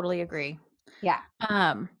 Totally agree. Yeah.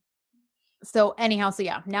 Um, so anyhow, so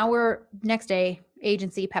yeah, now we're next day,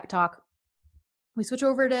 agency pep talk. We switch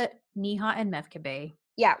over to Niha and Mevkibe.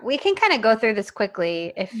 Yeah, we can kind of go through this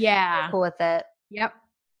quickly if you're Yeah. cool with it. Yep.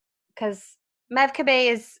 Because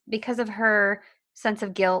Mevkibe is, because of her sense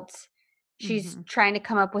of guilt, she's Mm-hmm. trying to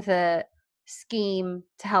come up with a scheme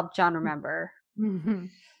to help John remember. Mm-hmm.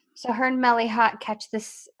 So her and Melihat catch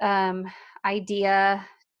this idea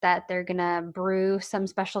that they're gonna brew some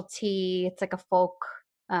special tea. It's like a folk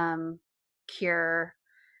cure,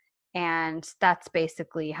 And that's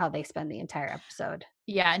basically how they spend the entire episode.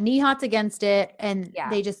 Yeah, Nihat's against it, and Yeah.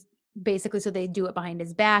 they just basically, so they do it behind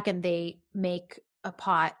his back, and they make a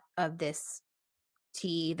pot of this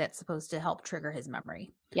tea that's supposed to help trigger his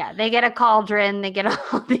memory. Yeah, they get a cauldron, they get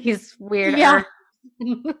all these weird Yeah.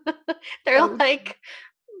 herbs. They're like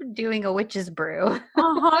doing a witch's brew.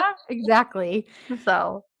 Exactly.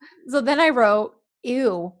 So then I wrote,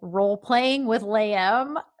 ew, role playing with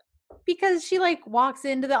Liam, because she like walks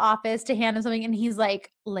into the office to hand him something, and he's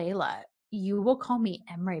like, Layla, you will call me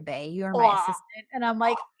Emre Bey. You're my assistant. And I'm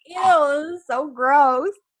like, ew, this is so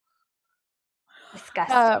gross.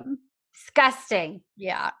 disgusting. Disgusting.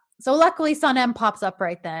 Yeah. So luckily Sanem pops up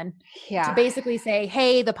right then to basically say,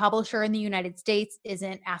 hey, the publisher in the United States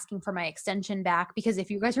isn't asking for my extension back, because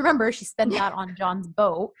if you guys remember, she spent that on John's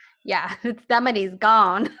boat. Yeah, that money's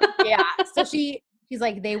gone. Yeah. So she's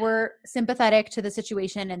like, they were sympathetic to the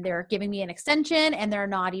situation and they're giving me an extension and they're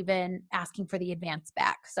not even asking for the advance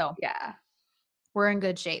back. So yeah, we're in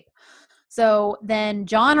good shape. So then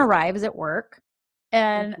John arrives at work,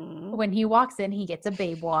 and when he walks in, he gets a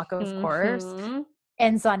babe walk, of course.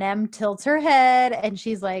 And Sanem tilts her head and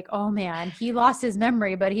she's like, oh man, he lost his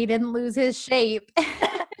memory, but he didn't lose his shape.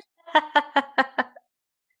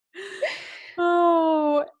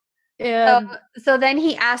 Oh. So then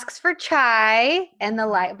he asks for chai, and the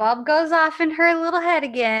light bulb goes off in her little head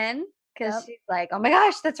again, because she's like, oh my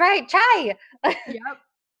gosh, that's right, chai. Yep.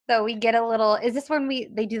 So we get a little, is this when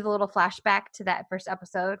they do the little flashback to that first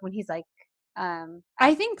episode when he's like,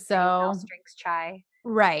 I think so. Drinks chai.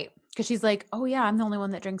 Right. Because she's like, oh yeah, I'm the only one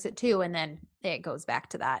that drinks it too. And then it goes back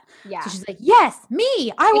to that. Yeah. So she's like, yes,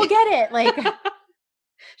 me, I will get it. Like,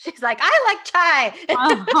 she's like, I like chai.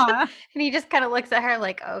 And he just kind of looks at her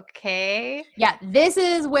like, okay. Yeah. This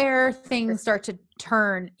is where things start to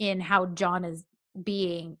turn in how John is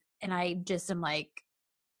being. And I just am like,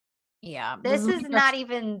 yeah. This is not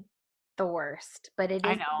even the worst, but it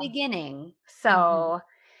is the beginning. So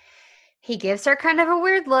he gives her kind of a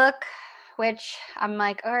weird look, which I'm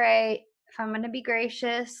like, all right, if I'm going to be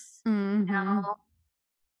gracious, Sanem,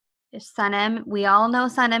 we all know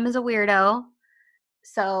Sanem is a weirdo.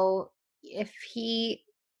 So if he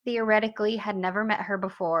theoretically had never met her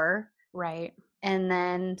before, right, and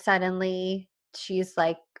then suddenly she's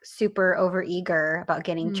like super overeager about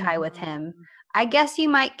getting chai with him, I guess you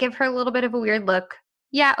might give her a little bit of a weird look.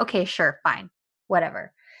 Yeah, okay, sure, fine,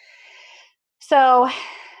 whatever. So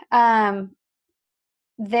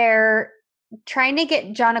they're trying to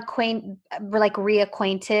get John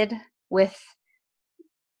reacquainted with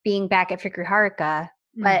being back at Fikri Haruka,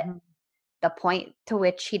 but the point to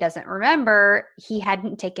which he doesn't remember, he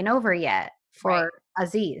hadn't taken over yet for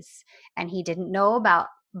Aziz, and he didn't know about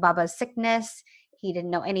Baba's sickness. He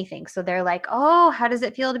didn't know anything. So they're like, oh, how does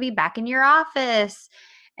it feel to be back in your office?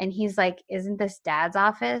 And he's like, isn't this Dad's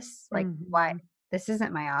office? Like, why? This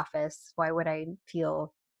isn't my office. Why would I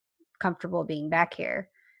feel comfortable being back here?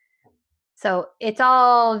 So it's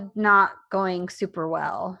all not going super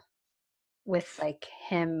well with like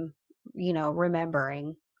him,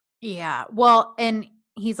 remembering. Yeah. Well, and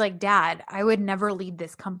he's like, Dad, I would never lead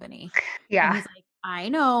this company. Yeah. And he's like, I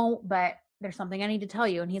know, but there's something I need to tell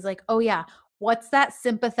you. And he's like, oh yeah, what's that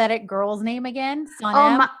sympathetic girl's name again?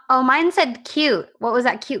 Sanem? Mine said cute. What was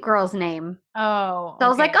that cute girl's name? Oh, so I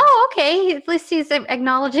was like, oh, okay. At least he's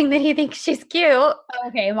acknowledging that he thinks she's cute.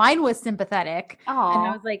 Okay, mine was sympathetic. Oh, and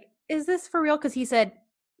I was like, is this for real? Because he said,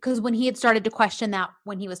 because when he had started to question that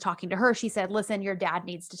when he was talking to her, she said, listen, your dad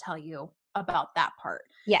needs to tell you about that part.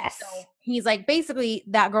 Yes. So he's like, basically,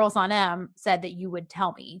 that girl Sanem said that you would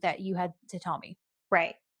tell me, that you had to tell me.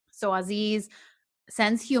 Right. So Aziz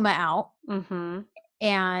sends Huma out.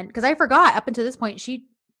 And because I forgot, up until this point, she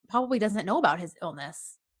probably doesn't know about his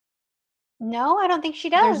illness. No, I don't think she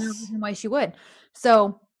does. There's no reason why she would.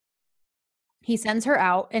 So he sends her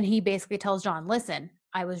out and he basically tells John, listen,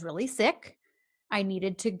 I was really sick. I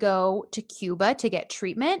needed to go to Cuba to get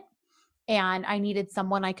treatment. And I needed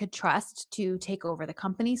someone I could trust to take over the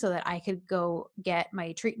company so that I could go get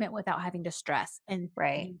my treatment without having to stress. And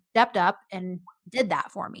he stepped up and did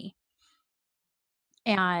that for me.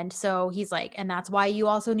 And so he's like, and that's why you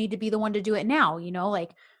also need to be the one to do it now,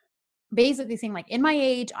 like basically saying like, in my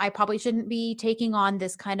age, I probably shouldn't be taking on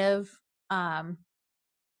this kind of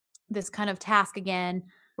task again.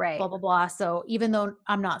 Right. Blah, blah, blah. So even though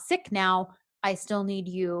I'm not sick now, I still need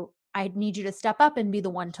you. I need you to step up and be the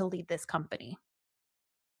one to lead this company.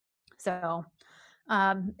 So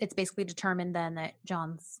it's basically determined then that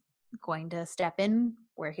John's going to step in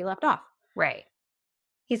where he left off. Right.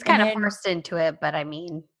 He's kind of forced into it, but I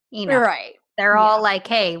mean, right. They're all like,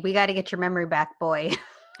 hey, we got to get your memory back, boy.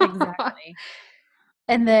 Exactly.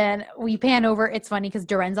 And then we pan over. It's funny because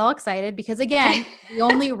Doren's all excited because, again, the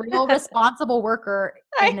only real responsible worker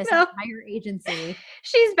in this entire agency.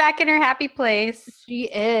 She's back in her happy place. She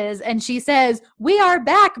is. And she says, "We are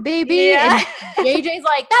back, baby." Yeah. And JJ's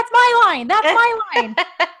like, "That's my line. That's my line."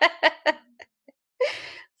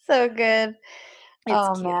 So good.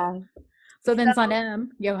 It's cute. Man. So then Sanem,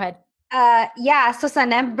 go ahead. Yeah, so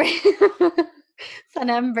Sanem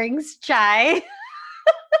brings chai.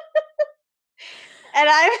 And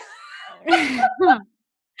I love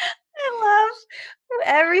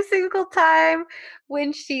every single time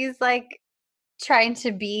when she's like trying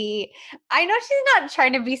to be, I know she's not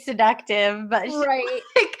trying to be seductive, but right.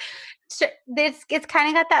 It's kind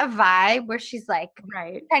of got that vibe where she's like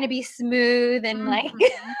trying to be smooth and like,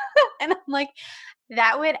 and I'm like,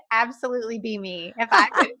 that would absolutely be me if I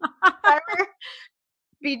could ever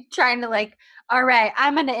be trying to like, all right,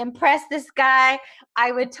 I'm going to impress this guy.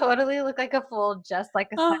 I would totally look like a fool, just like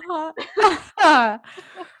a Sanem.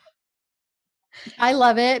 I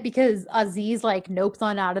love it because Aziz like nopes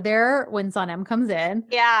on out of there when Sanem comes in.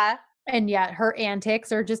 Yeah. And yet her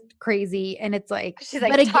antics are just crazy. And it's like, she's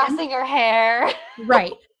like tossing her hair.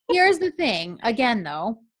 Right. Here's the thing. Again,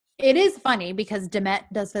 though, it is funny because Demet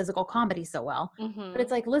does physical comedy so well. But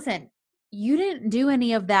it's like, listen, you didn't do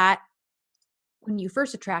any of that when you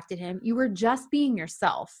first attracted him. You were just being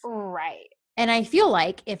yourself. Right. And I feel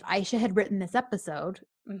like if Aisha had written this episode,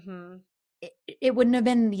 it wouldn't have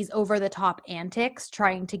been these over-the-top antics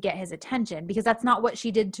trying to get his attention because that's not what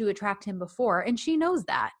she did to attract him before. And she knows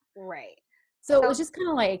that. Right. So it was just kind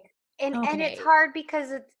of like, and it's hard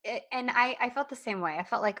because and I felt the same way. I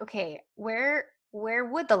felt like, okay, where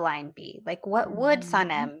would the line be? Like, what would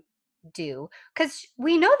Sanem do? Because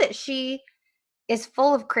we know that she is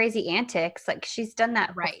full of crazy antics. Like, she's done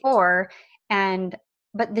that before.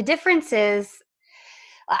 But the difference is,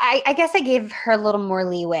 I guess I gave her a little more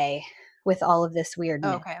leeway with all of this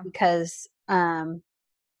weirdness. Because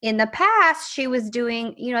in the past, she was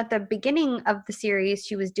doing, at the beginning of the series,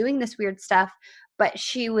 she was doing this weird stuff, but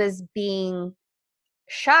she was being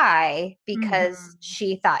shy because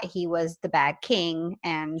she thought he was the bad king,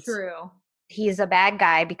 and he's a bad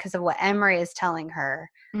guy because of what Emery is telling her.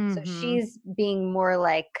 So she's being more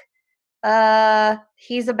like,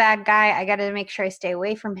 he's a bad guy. I got to make sure I stay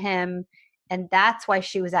away from him. And that's why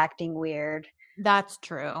she was acting weird. That's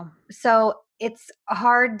true. So it's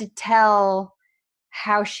hard to tell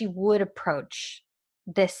how she would approach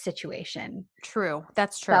this situation. True.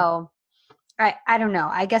 That's true. So I don't know.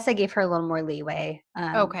 I guess I gave her a little more leeway.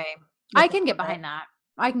 Okay. I can get behind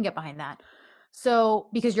that. So,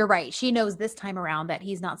 because you're right. She knows this time around that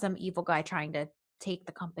he's not some evil guy trying to take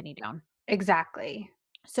the company down. Exactly.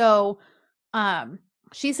 So,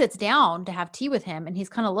 she sits down to have tea with him and he's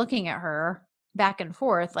kind of looking at her back and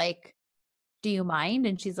forth like, do you mind?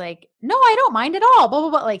 And she's like, no, I don't mind at all. Blah, blah,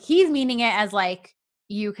 blah. Like, he's meaning it as like,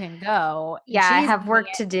 you can go. Yeah, I have work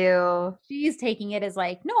to do. She's taking it as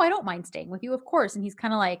like, no, I don't mind staying with you, of course. And he's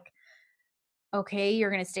kind of like, okay,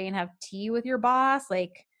 you're going to stay and have tea with your boss?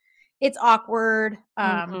 Like, it's awkward.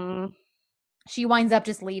 She winds up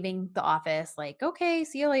just leaving the office like, okay,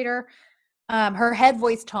 see you later. Her head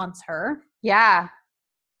voice taunts her. Yeah.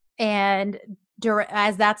 And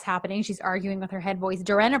as that's happening, she's arguing with her head voice.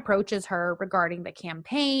 Doren approaches her regarding the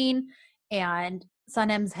campaign, and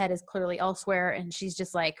Sanem's head is clearly elsewhere, and she's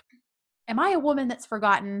just like, am I a woman that's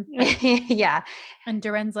forgotten? Yeah. And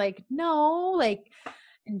Doren's like, no, like,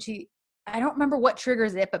 and I don't remember what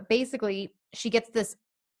triggers it, but basically she gets this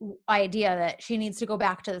idea that she needs to go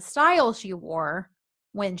back to the style she wore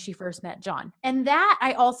when she first met John. And that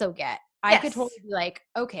I also get. I could totally be like,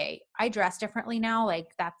 okay, I dress differently now. Like,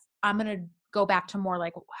 I'm going to go back to more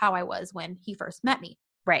like how I was when he first met me.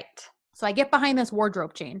 Right. So I get behind this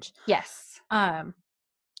wardrobe change. Yes.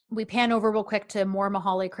 We pan over real quick to more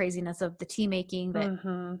Mahali craziness of the tea making, but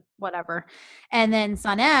whatever. And then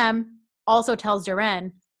Sanem also tells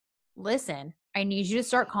Doren, listen, I need you to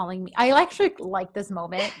start calling me. I actually like this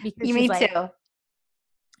moment because me too.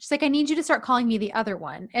 She's like, I need you to start calling me the other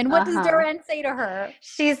one. And what does Doren say to her?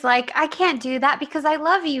 She's like, I can't do that because I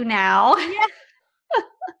love you now. Yeah.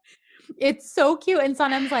 It's so cute. And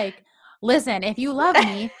Sanem's like, listen, if you love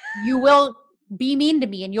me, you will be mean to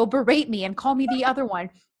me and you'll berate me and call me the other one.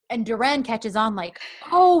 And Doren catches on like,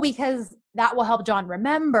 oh, because that will help John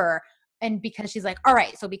remember. And because she's like, all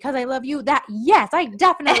right, so because I love you, yes, I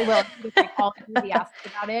definitely will. She's like all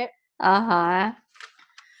enthusiastic about it.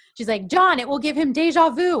 She's like, John, it will give him deja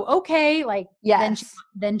vu. Okay. Like, yes.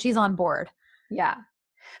 Then she's on board. Yeah.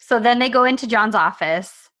 So then they go into John's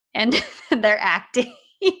office and they're acting.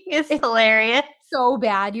 It's hilarious. So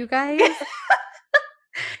bad, you guys.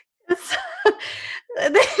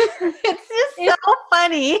 It's just so It's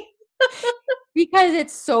funny. because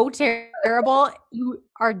it's so terrible. You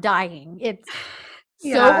are dying. It's so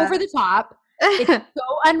Yeah. over the top. It's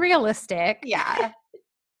so unrealistic Yeah.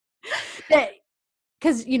 that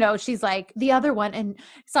because she's like the other one, and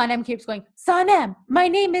Sanem keeps going, Sanem, my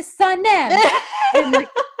name is Sanem. And like,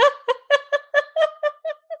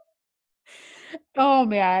 oh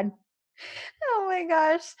man. Oh my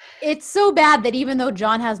gosh. It's so bad that even though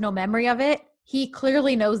John has no memory of it, he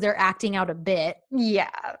clearly knows they're acting out a bit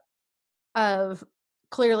Yeah. of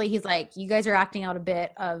clearly he's like, you guys are acting out a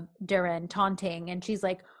bit of Darren taunting. And she's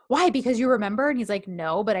like, why? Because you remember? And he's like,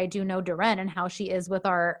 no, but I do know Darren and how she is with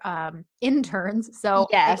our interns. So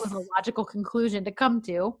it was a Yes. logical conclusion to come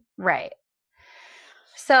to. Right.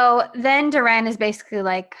 So then Duran is basically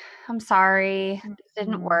like, I'm sorry, this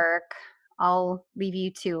didn't Mhm. work. I'll leave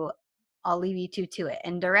you two to it.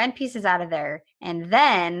 And Duran pieces out of there. And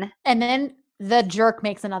then, And then the jerk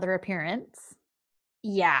makes another appearance.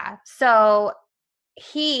 yeah. So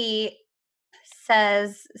he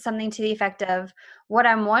says something to the effect of, what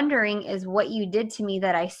I'm wondering is what you did to me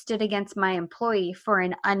that I stood against my employee for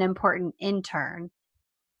an unimportant intern.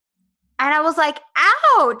 And I was like,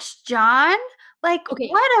 ouch, John. Like, Okay.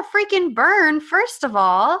 what a freaking burn, first of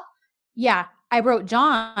all. Yeah. I wrote,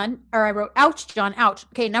 ouch, John, ouch.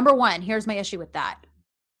 Okay. Number one, here's my issue with that.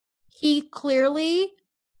 He clearly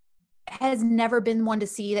has never been one to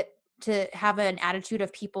see that, to have an attitude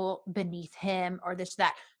of people beneath him or this,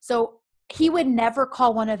 that. So he would never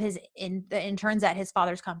call one of the interns at his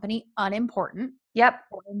father's company unimportant. Yep.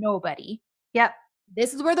 Or nobody. Yep.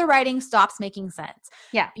 This is where the writing stops making sense.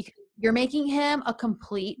 Yeah. Because you're making him a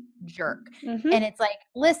complete jerk. Mm-hmm. And it's like,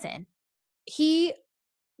 listen, he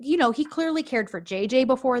clearly cared for JJ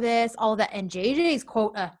before this, all of that. And JJ's,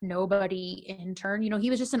 quote, a nobody intern. He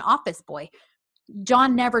was just an office boy.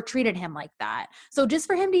 John never treated him like that. So just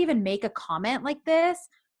for him to even make a comment like this,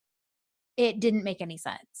 it didn't make any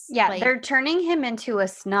sense. Yeah. Like, they're turning him into a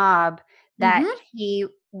snob that he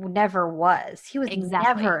never was. He was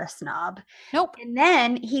never a snob. Nope. And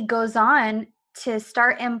then he goes on to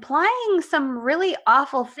start implying some really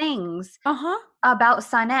awful things about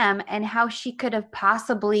Sanem and how she could have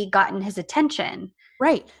possibly gotten his attention.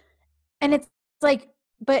 Right. And it's like,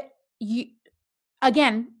 but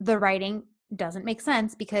again, the writing doesn't make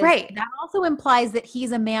sense because that also implies that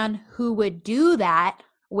he's a man who would do that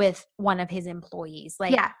with one of his employees.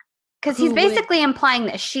 Like, yeah, because he's basically implying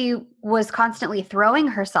that she was constantly throwing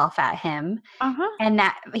herself at him and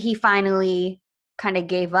that he finally kind of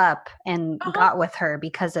gave up and got with her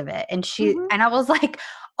because of it. And and I was like,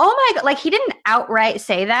 oh my God, like he didn't outright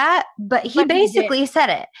say that, but he basically said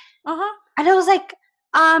it. And I was like,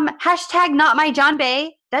 hashtag not my John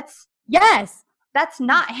Bay. That's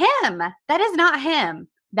not him. That is not him.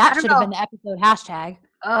 That should have been the episode hashtag.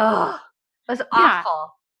 Oh, it was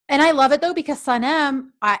awful. And I love it though, because Sanem,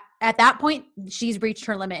 at that point, she's reached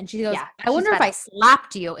her limit and she goes, I wonder if I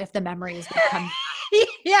slapped you if the memories would come.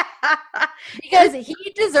 Yeah. Because he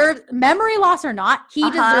deserves, memory loss or not, he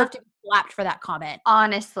deserved to be slapped for that comment.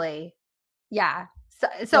 Honestly. Yeah.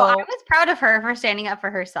 So I was proud of her for standing up for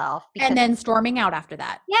herself. And then storming out after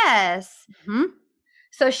that. Yes.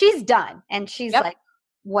 So she's done and she's like,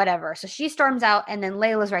 whatever. So she storms out and then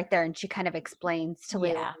Layla's right there and she kind of explains to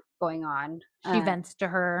Layla what's going on. She vents to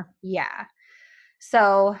her. Yeah.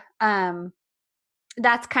 So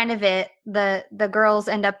that's kind of it. The girls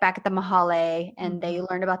end up back at the Mahale and they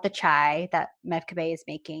learn about the chai that Mevkabe is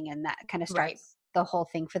making, and that kind of starts the whole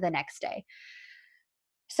thing for the next day.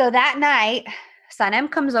 So that night,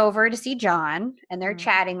 Sanem comes over to see John and they're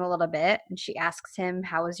chatting a little bit, and she asks him,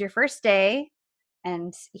 how was your first day?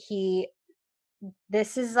 And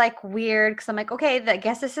this is like weird because I'm like, okay, I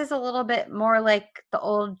guess this is a little bit more like the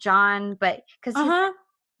old John, but because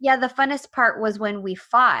the funnest part was when we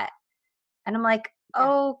fought. And I'm like,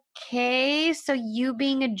 okay, so you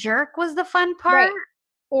being a jerk was the fun part? Right.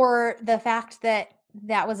 Or the fact that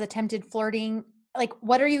was attempted flirting. Like,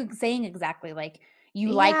 what are you saying exactly? Like,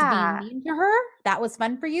 you liked being mean to her? That was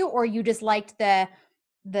fun for you? Or you just liked the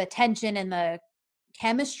tension and the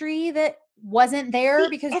chemistry that wasn't there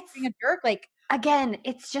because you're being a jerk? Like, again,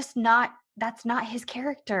 it's just that's not his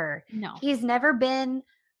character. No. He's never been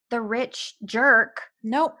the rich jerk.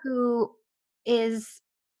 Nope. Who is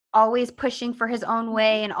always pushing for his own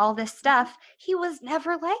way and all this stuff. He was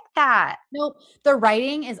never like that. Nope. The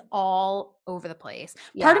writing is all over the place.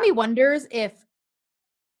 Part of me wonders if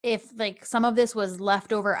like some of this was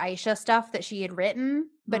leftover Aisha stuff that she had written,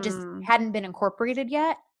 but just hadn't been incorporated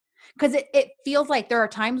yet. Because it feels like there are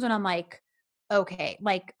times when I'm like, okay,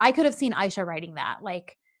 like I could have seen Aisha writing that.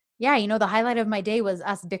 Like, yeah, the highlight of my day was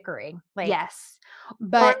us bickering. Like, yes.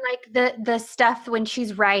 But like the stuff when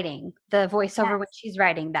she's writing, the voiceover when yes, she's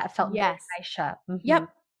writing, that felt very yes. Aisha. Yep.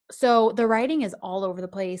 So the writing is all over the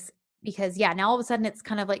place because now all of a sudden it's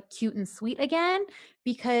kind of like cute and sweet again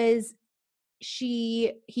because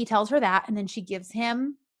he tells her that and then she gives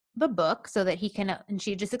him the book so that he can and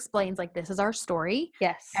she just explains like this is our story.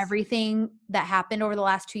 Yes. Everything that happened over the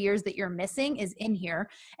last 2 years that you're missing is in here.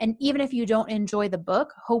 And even if you don't enjoy the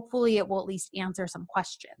book, hopefully it will at least answer some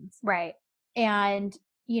questions. Right. And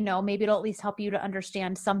maybe it'll at least help you to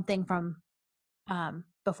understand something from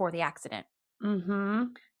before the accident.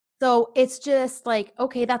 So it's just like,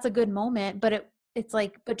 okay, that's a good moment, but it's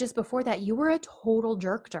like, but just before that, you were a total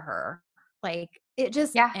jerk to her. Like it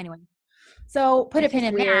just, anyway. So put a pin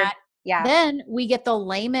in that. Yeah. Then we get the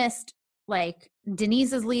lamest, like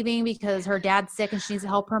Denise is leaving because her dad's sick and she needs to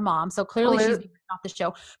help her mom. So clearly she's off the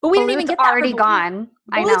show. But we didn't even get that already gone.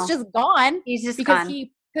 I know. Balute's just gone. He's just because gone.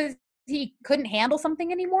 because he couldn't handle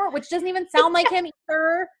something anymore, which doesn't even sound like him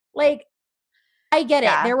either. Like, I get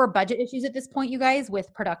it. There were budget issues at this point, you guys,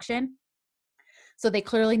 with production. So they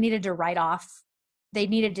clearly needed to write off. They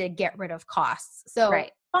needed to get rid of costs. So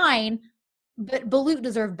fine. But Balut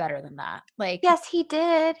deserved better than that. Like, yes, he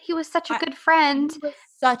did. He was such a good friend. He was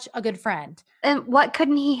such a good friend. And what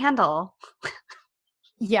couldn't he handle?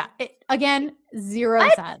 Yeah. Again, 0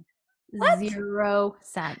 cents. What? 0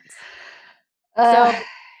 cents. So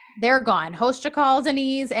they're gone. Hostjakal,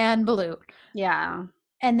 Denise, and Balut. Yeah.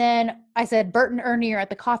 And then I said Bert and Ernie are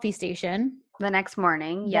at the coffee station. The next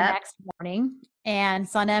morning. And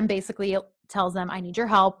Sanem basically tells them, I need your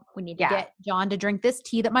help. We need to get John to drink this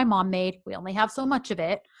tea that my mom made. We only have so much of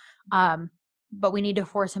it. But we need to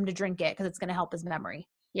force him to drink it because it's going to help his memory.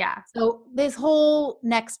 Yeah. So this whole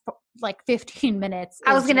next 15 minutes.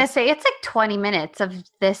 I was going to say it's like 20 minutes of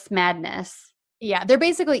this madness. Yeah. They're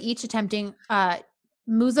basically each attempting,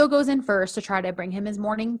 Muzo goes in first to try to bring him his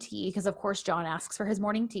morning tea because, of course, John asks for his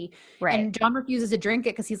morning tea. Right. And John refuses to drink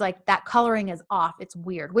it because he's like, that coloring is off. It's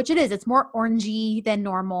weird, which it is. It's more orangey than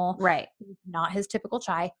normal. Right. Not his typical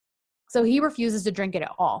chai. So he refuses to drink it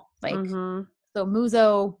at all. So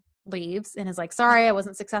Muzo leaves and is like, sorry, I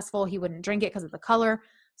wasn't successful. He wouldn't drink it because of the color.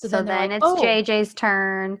 So then like, it's JJ's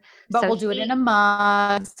turn. But we'll do it in a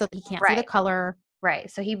mug so he can't see the color.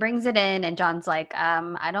 Right. So he brings it in and John's like,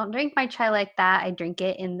 I don't drink my chai like that. I drink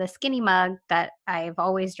it in the skinny mug that I've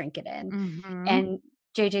always drink it in. And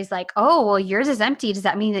JJ's like, oh, well, yours is empty. Does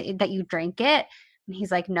that mean that you drank it? And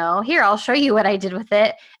he's like, no, here, I'll show you what I did with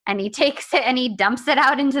it. And he takes it and he dumps it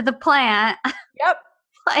out into the plant. Yep.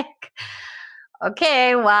 Like,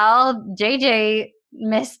 okay, well, JJ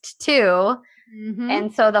missed too.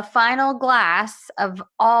 And so the final glass of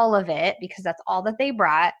all of it, because that's all that they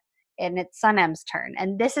brought, and it's Sanem's turn.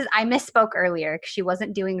 And I misspoke earlier because she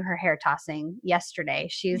wasn't doing her hair tossing yesterday.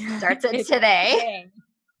 She starts it today.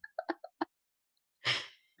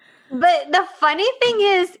 But the funny thing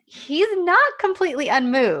is, he's not completely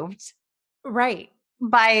unmoved. Right.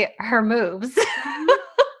 By her moves.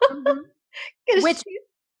 Which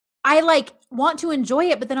I want to enjoy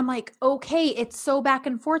it, but then I'm like, okay, it's so back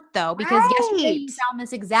and forth though. Because yesterday you found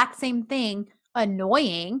this exact same thing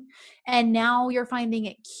annoying and now you're finding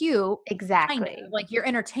it cute. Exactly. Like you're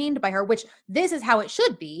entertained by her, which this is how it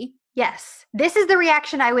should be. Yes. This is the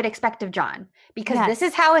reaction I would expect of John because this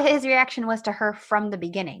is how his reaction was to her from the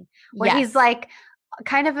beginning, where he's like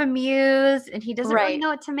kind of amused and he doesn't really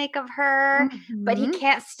know what to make of her, but he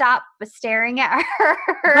can't stop staring at her.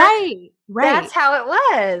 Right. That's how it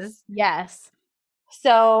was. Yes.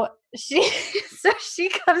 So she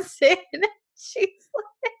comes in and she's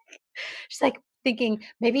like thinking,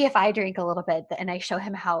 maybe if I drink a little bit and I show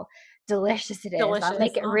him how delicious it is, I'll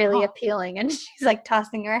make it really appealing. And she's like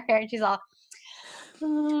tossing her hair and she's all,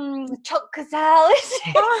 choke gazelle.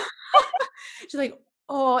 She's like,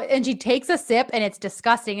 oh, and she takes a sip and it's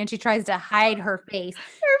disgusting and she tries to hide her face.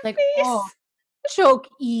 Oh, choke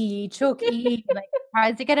E. Like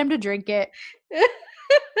tries to get him to drink it.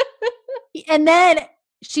 And then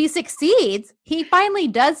she succeeds. He finally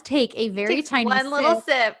does take a very tiny little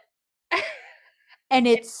sip. And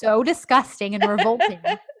it's so disgusting and revolting.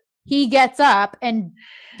 He gets up and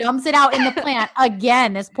dumps it out in the plant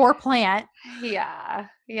again, this poor plant. Yeah.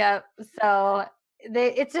 Yep. So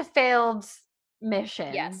it's a failed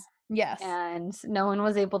mission. Yes. And no one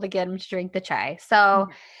was able to get him to drink the chai. So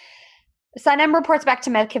Sanem reports back to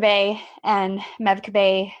Medkabe and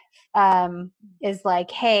Medkabe is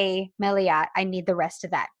like, hey, Meliat, I need the rest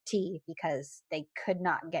of that tea because they could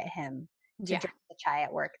not get him to drink the chai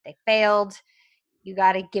at work. They failed. You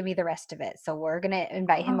got to give me the rest of it. So we're going to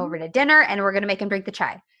invite him over to dinner and we're going to make him drink the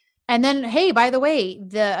chai. And then, hey, by the way,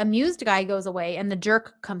 the amused guy goes away and the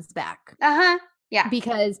jerk comes back. Yeah.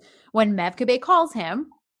 because when Mevkibe calls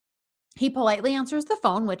him, he politely answers the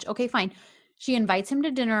phone, which, okay, fine. She invites him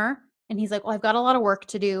to dinner and he's like, well, I've got a lot of work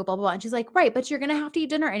to do, blah, blah, blah. And she's like, right, but you're going to have to eat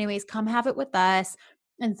dinner anyways. Come have it with us.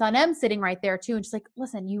 And Sanem's sitting right there too. And she's like,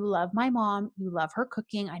 listen, you love my mom. You love her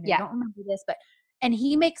cooking. I know you Yeah. don't remember this, but, and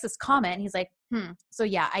he makes this comment. He's like, so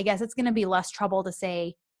yeah, I guess it's going to be less trouble to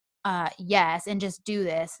say yes and just do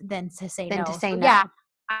this than to say Than no. to say So no. yeah,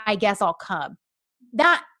 I guess I'll come.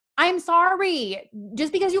 That, I'm sorry.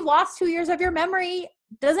 Just because you lost 2 years of your memory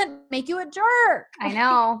doesn't make you a jerk. I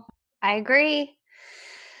know. I agree.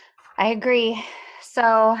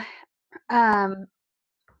 So,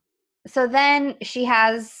 so then she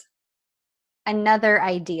has another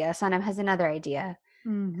idea. Sanem has another idea.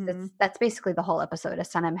 That's basically the whole episode is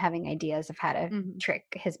Sanem having ideas of how to trick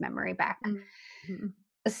his memory back.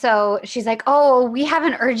 So she's like, oh, we have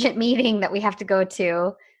an urgent meeting that we have to go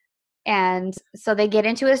to. And so they get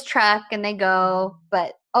into his truck and they go,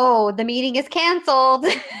 but oh, the meeting is canceled.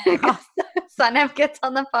 Sanem gets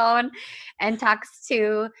on the phone and talks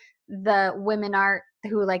to the women art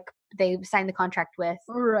who like they signed the contract with.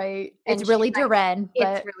 Right. And it's really Duran.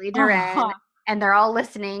 It's really Duran. And they're all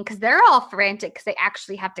listening because they're all frantic because they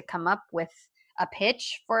actually have to come up with a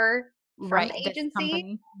pitch from the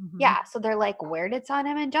agency. Yeah. So they're like, where did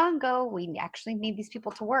Sanem and John go? We actually need these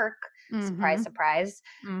people to work. Surprise, surprise.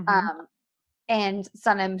 And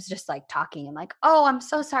Sanem's just like talking and like, oh, I'm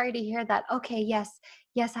so sorry to hear that. Okay, yes,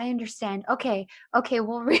 I understand. Okay,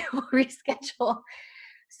 we'll reschedule.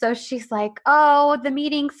 So she's like, oh, the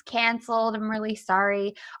meeting's canceled. I'm really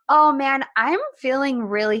sorry. Oh man, I'm feeling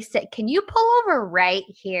really sick. Can you pull over right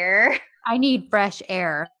here? I need fresh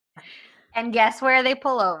air. And guess where they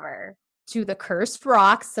pull over? To the Cursed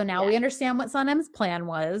Rocks. So now we understand what Sanem's plan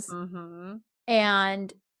was.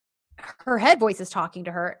 And her head voice is talking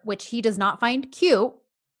to her, which he does not find cute,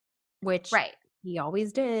 which he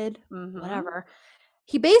always did. Whatever.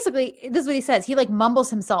 He basically, this is what he says. He like mumbles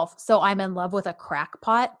himself. So I'm in love with a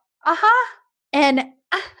crackpot. And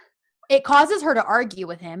it causes her to argue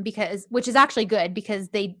with him which is actually good because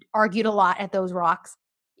they argued a lot at those rocks.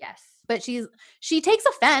 Yes. But she takes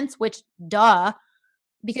offense, which duh.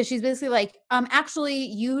 Because she's basically like, actually,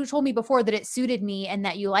 you told me before that it suited me and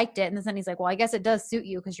that you liked it. And then he's like, well, I guess it does suit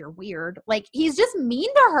you because you're weird. Like, he's just mean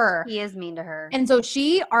to her. He is mean to her. And so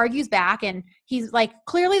she argues back and he's like,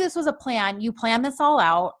 clearly this was a plan. You planned this all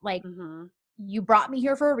out. Like, you brought me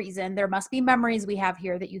here for a reason. There must be memories we have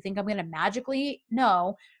here that you think I'm going to magically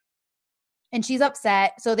know. And she's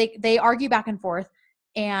upset. So they argue back and forth.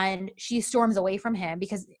 And she storms away from him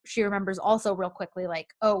because she remembers also real quickly, like,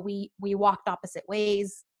 oh, we walked opposite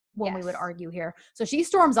ways when we would argue here. So she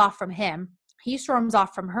storms off from him. He storms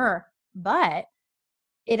off from her, but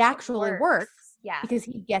it actually works. Yeah. Because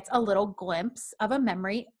he gets a little glimpse of a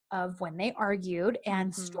memory of when they argued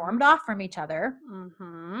and stormed off from each other.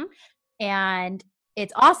 And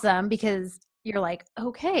it's awesome because you're like,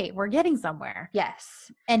 okay, we're getting somewhere.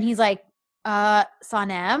 Yes. And he's like,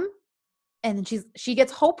 Sanem. And then she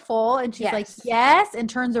gets hopeful and she's like, yes, and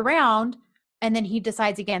turns around. And then he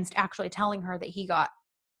decides against actually telling her that he got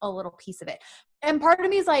a little piece of it. And part of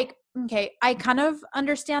me is like, okay, I kind of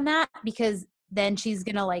understand that because then she's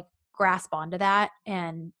going to like grasp onto that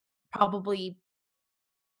and probably,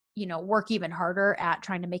 work even harder at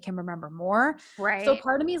trying to make him remember more. Right. So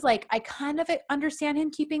part of me is like, I kind of understand him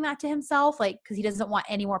keeping that to himself, like, because he doesn't want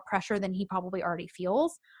any more pressure than he probably already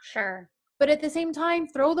feels. Sure. But at the same time,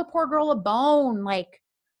 throw the poor girl a bone, like.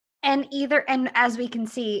 And as we can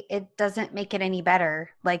see, it doesn't make it any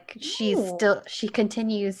better. Like she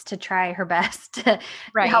continues to try her best to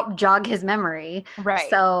help jog his memory. Right.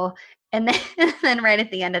 So, and then right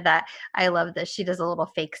at the end of that, I love this. She does a little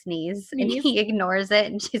fake sneeze and he ignores it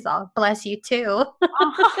and she's all, bless you too.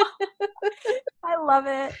 I love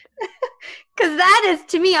it. Because that is,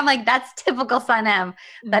 to me, I'm like, that's typical Sanem.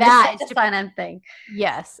 That is a Sanem thing.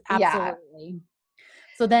 Yes, absolutely. Yeah.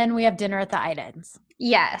 So then we have dinner at the Idens.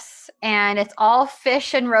 Yes. And it's all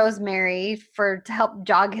fish and rosemary to help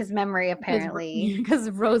jog his memory, apparently. Because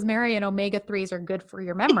rosemary and omega-3s are good for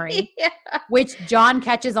your memory. Which John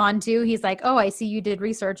catches on to. He's like, oh, I see you did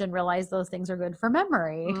research and realized those things are good for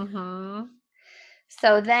memory.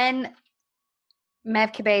 So then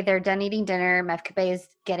Mevkibe, they're done eating dinner. Mevkibe is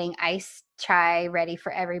getting iced chai ready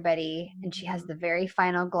for everybody. And she has the very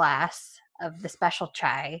final glass of the special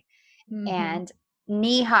chai. And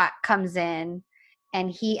Nihat comes in and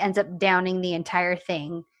he ends up downing the entire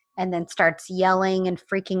thing and then starts yelling and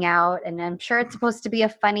freaking out. And I'm sure it's supposed to be a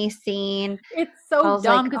funny scene. It's so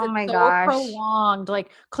dumb because it's so prolonged.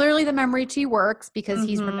 Like, clearly the memory tea works because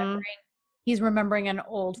he's remembering he's remembering an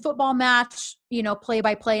old football match, play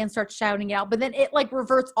by play, and starts shouting it out. But then it like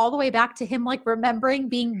reverts all the way back to him like remembering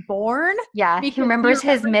being born. Yeah, he Because remembers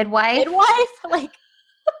his midwife. Like,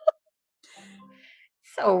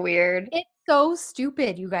 so weird. it's so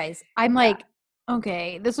stupid, you guys. I'm like,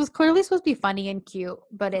 okay, this was clearly supposed to be funny and cute,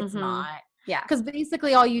 but it's not. Yeah. Because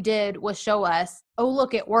basically all you did was show us, oh,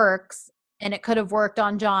 look, it works. And it could have worked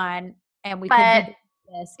on John and we could do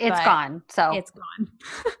this. It's gone. So it's gone.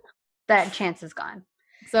 That chance is gone.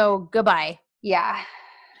 So goodbye. Yeah.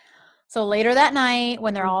 So later that night,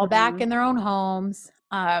 when they're all back in their own homes,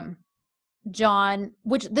 John,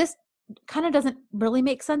 which this kind of doesn't really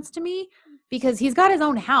make sense to me because he's got his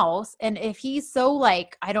own house. And if he's so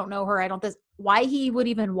like, I don't know her, why he would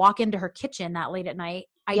even walk into her kitchen that late at night,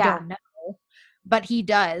 I don't know. But he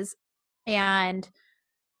does. And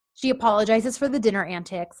she apologizes for the dinner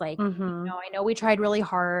antics. Like, I know we tried really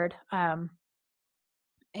hard.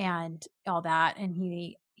 And all that. And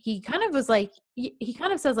he kind of was like, he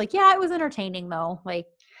kind of says like, yeah, it was entertaining though. Like,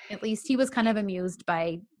 at least he was kind of amused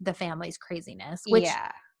by the family's craziness, which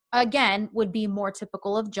again would be more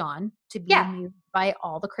typical of John to be amused by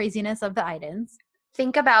all the craziness of the Idens.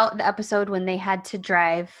 Think about the episode when they had to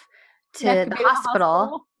drive to the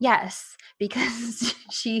hospital. Yes, because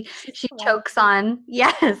she chokes on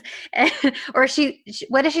or she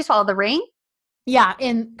what does she swallow, the ring? Yeah,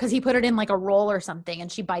 and because he put it in like a roll or something,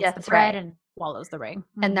 and she bites the bread and swallows the ring.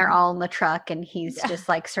 And they're all in the truck, and he's just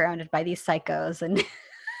like surrounded by these psychos, and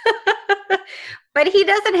but he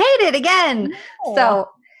doesn't hate it again. No.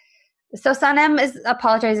 So Sanem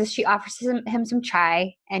apologizes. She offers him some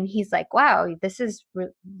chai, and he's like, "Wow, this is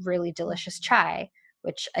really delicious chai,"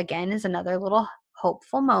 which again is another little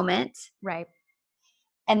hopeful moment, right?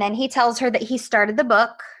 And then he tells her that he started the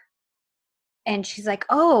book. And she's like,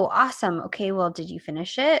 oh, awesome. Okay, well, did you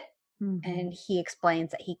finish it? And he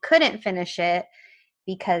explains that he couldn't finish it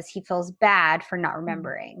because he feels bad for not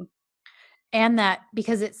remembering. And that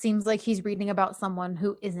because it seems like he's reading about someone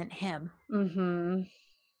who isn't him.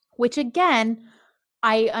 Which again,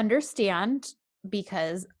 I understand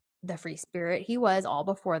because the free spirit he was all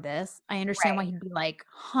before this. I understand why he'd be like,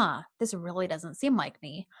 huh, this really doesn't seem like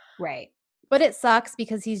me. Right. But it sucks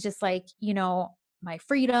because he's just like, my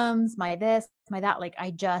freedoms, my this, my that, like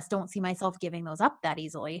I just don't see myself giving those up that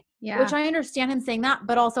easily. Yeah. Which I understand him saying that,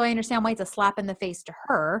 but also I understand why it's a slap in the face to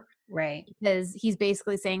her. Right. Because he's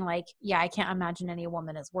basically saying like, yeah, I can't imagine any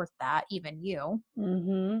woman is worth that, even you.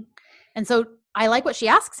 And so I like what she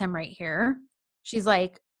asks him right here. She's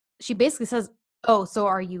like, she basically says, oh, so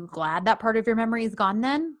are you glad that part of your memory is gone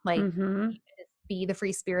then? Like, be the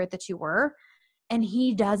free spirit that you were? And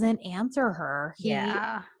he doesn't answer her. He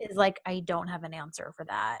is like, I don't have an answer for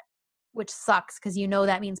that, which sucks because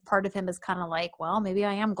that means part of him is kind of like, well, maybe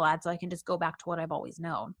I am glad so I can just go back to what I've always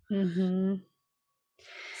known.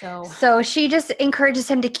 So she just encourages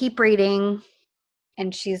him to keep reading.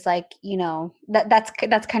 And she's like, that's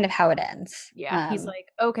kind of how it ends. Yeah. He's like,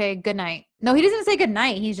 okay, good night. No, he doesn't say good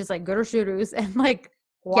night. He's just like, good or shooters, and like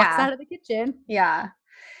walks out of the kitchen. Yeah.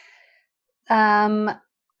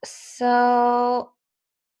 So,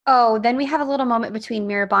 then we have a little moment between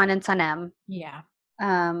Miraban and Sanem. Yeah.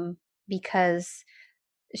 Because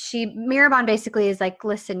Miraban basically is like,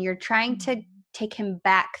 listen, you're trying to take him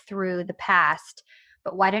back through the past,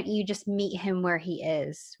 but why don't you just meet him where he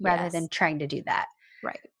is rather than trying to do that?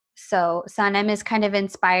 Right. So Sanem is kind of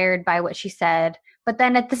inspired by what she said, but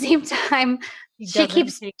then at the same time, she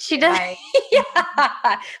does. Yeah.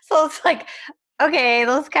 So it's like, okay,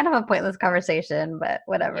 that was kind of a pointless conversation, but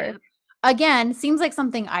whatever. Yeah. Again, seems like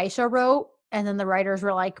something Aisha wrote, and then the writers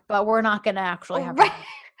were like, but we're not going to actually have right.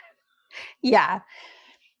 Yeah.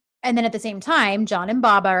 And then at the same time, John and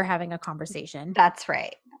Baba are having a conversation. That's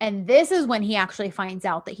right. And this is when he actually finds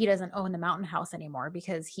out that he doesn't own the mountain house anymore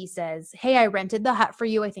because he says, hey, I rented the hut for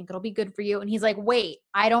you. I think it'll be good for you. And he's like, wait,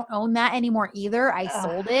 I don't own that anymore either. I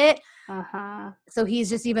sold it. So he's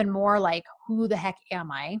just even more like, who the heck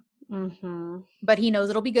am I? But he knows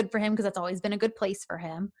it'll be good for him because that's always been a good place for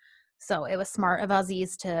him. So it was smart of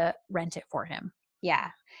Aziz to rent it for him. Yeah.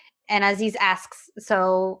 And Aziz asks,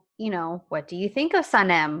 so, what do you think of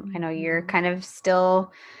Sanem? I know you're kind of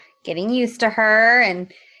still getting used to her.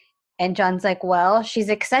 And John's like, well, she's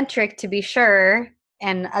eccentric to be sure.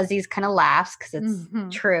 And Aziz kind of laughs because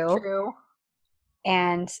it's true.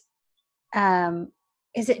 And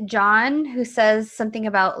is it John who says something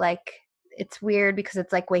about like, it's weird because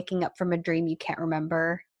it's like waking up from a dream you can't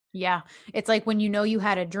remember? Yeah. It's like when you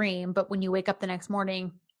had a dream, but when you wake up the next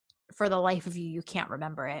morning, for the life of you, you can't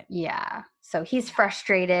remember it. Yeah. So he's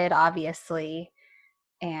frustrated, obviously.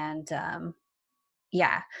 And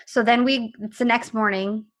yeah. So then it's the next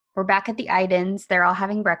morning we're back at the Idens. They're all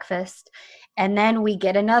having breakfast. And then we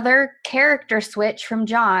get another character switch from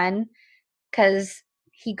John because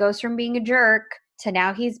he goes from being a jerk to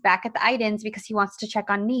now he's back at the Idens because he wants to check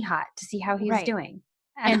on Nihat to see how he's doing.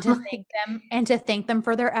 And to thank them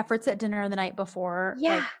for their efforts at dinner the night before.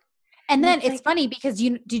 Yeah. Like, and then it's funny because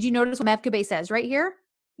did you notice what Mevkibe says right here?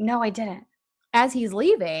 No, I didn't. As he's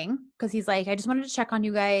leaving, because he's like, I just wanted to check on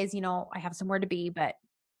you guys. I have somewhere to be,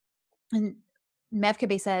 and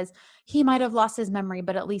Mevkibe says, he might have lost his memory,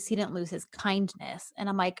 but at least he didn't lose his kindness. And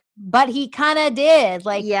I'm like, but he kind of did.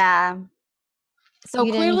 Like, yeah. So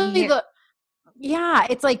clearly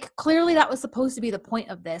it's like, clearly that was supposed to be the point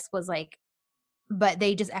of this, was like, but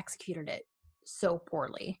they just executed it so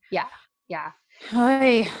poorly. Yeah. Yeah.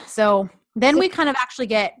 So then we kind of actually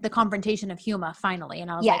get the confrontation of Huma finally. And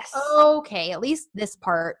I was like, okay, at least this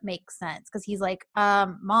part makes sense. Because he's like,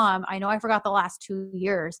 Mom, I know I forgot the last 2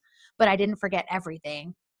 years, but I didn't forget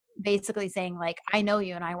everything. Basically saying like, I know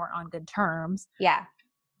you and I weren't on good terms. Yeah.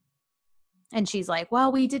 And she's like,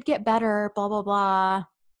 well, we did get better, blah, blah, blah.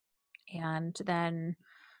 And then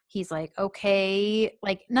he's like, okay,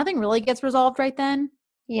 like nothing really gets resolved right then.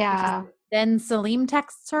 Yeah. Then Salim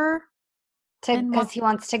texts her. Because he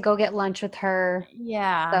wants to go get lunch with her.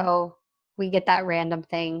 Yeah. So we get that random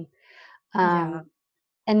thing. And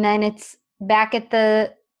then it's back at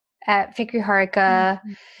Fikri Harika.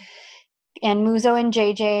 Mm-hmm. And Muzo and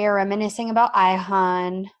JJ are reminiscing about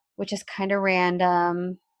Ayhan, which is kind of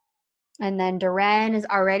random. And then Duran is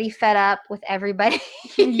already fed up with everybody.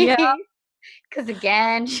 Yeah. Because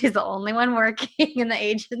again, she's the only one working in the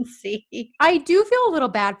agency. I do feel a little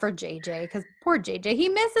bad for JJ because poor JJ, he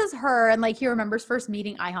misses her and like he remembers first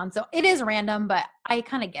meeting Ayhan. So it is random, but I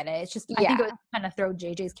kind of get it. It's just, I think it would kind of throw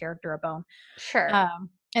JJ's character a bone. Sure.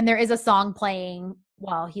 And there is a song playing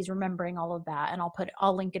while he's remembering all of that, and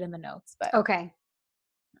I'll link it in the notes. But okay.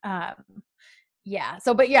 Yeah.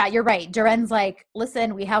 So, but yeah, you're right. Duran's like,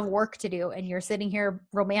 listen, we have work to do, and you're sitting here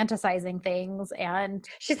romanticizing things. And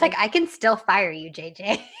she's like, I can still fire you,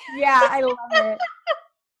 JJ. Yeah, I love it.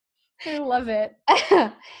 I love it.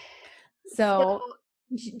 So,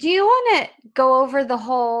 do you want to go over the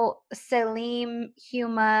whole Salim,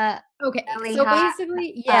 Huma? Okay. So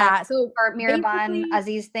basically, yeah. Or Miraban,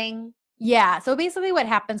 Aziz thing. Yeah. So basically what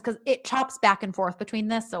happens, because it chops back and forth between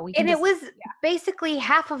this. So we can it was basically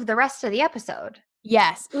half of the rest of the episode.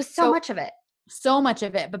 Yes. It was so much of it. So much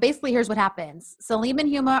of it. But basically here's what happens. Salim and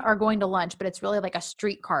Huma are going to lunch, but it's really like a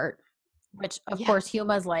street cart, which of course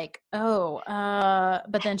Huma's like,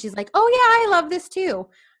 but then she's like, oh yeah, I love this too.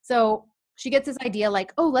 So she gets this idea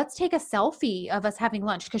like, oh, let's take a selfie of us having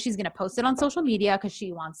lunch, because she's going to post it on social media because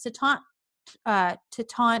she wants to taunt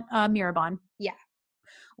Miraban. Yeah.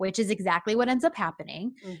 Which is exactly what ends up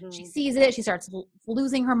happening. Mm-hmm. She sees it. She starts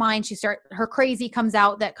losing her mind. Her crazy comes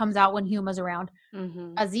out when Huma's around.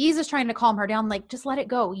 Mm-hmm. Aziz is trying to calm her down. Like, just let it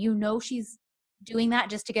go. She's doing that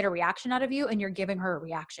just to get a reaction out of you, and you're giving her a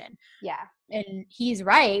reaction. Yeah. And he's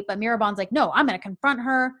right. But Miraban's like, no, I'm going to confront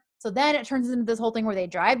her. So then it turns into this whole thing where they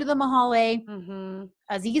drive to the Mahale. Mm-hmm.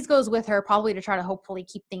 Aziz goes with her, probably to try to hopefully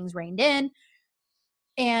keep things reined in.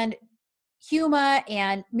 And Huma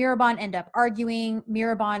and Miraban end up arguing.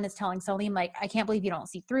 Miraban is telling Salim, like, I can't believe you don't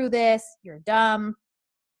see through this. You're dumb.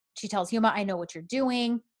 She tells Huma, I know what you're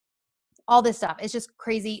doing. All this stuff. It's just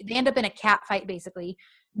crazy. They end up in a cat fight, basically.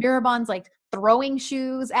 Miraban's like throwing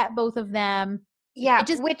shoes at both of them. Yeah.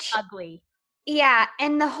 Which ugly. Yeah.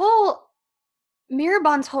 And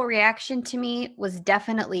Miraban's whole reaction to me was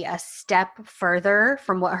definitely a step further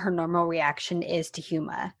from what her normal reaction is to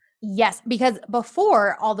Huma. Yes, because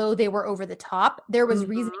before, although they were over the top, there was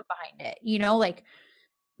reasoning behind it. Like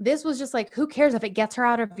this was just like, who cares if it gets her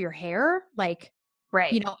out of your hair? Like,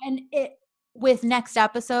 right. And with next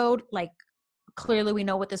episode, like clearly we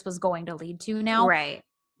know what this was going to lead to now. Right.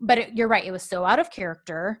 But you're right. It was so out of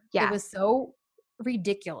character. Yeah. It was so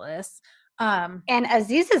ridiculous. And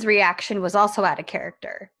Aziz's reaction was also out of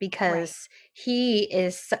character because he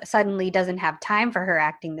suddenly doesn't have time for her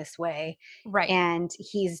acting this way. Right. And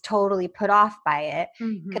he's totally put off by it.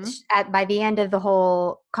 Because by the end of the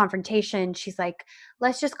whole confrontation, she's like,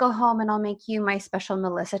 let's just go home and I'll make you my special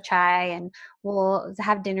Melissa chai and we'll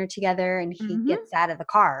have dinner together. And he gets out of the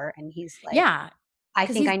car and he's like, yeah, I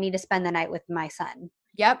think I need to spend the night with my son.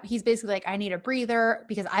 Yep. He's basically like, I need a breather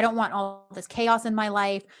because I don't want all this chaos in my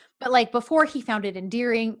life. But like before he found it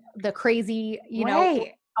endearing, the crazy,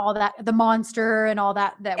 all that, the monster and all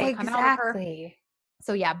that would come out of her.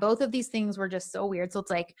 So yeah, both of these things were just so weird. So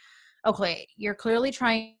it's like, okay, you're clearly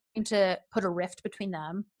trying to put a rift between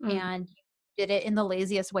them and you did it in the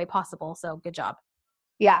laziest way possible. So good job.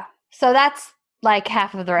 Yeah. So that's like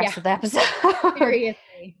half of the rest of the episode.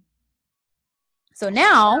 Seriously. So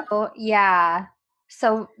now, Oh, yeah.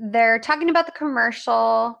 So they're talking about the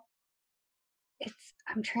commercial.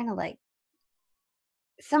 I'm trying to like,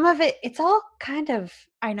 some of it, it's all kind of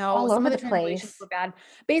I know all some over of the the translations place. were bad.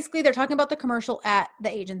 Basically, they're talking about the commercial at the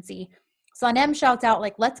agency. Sanem shouts out,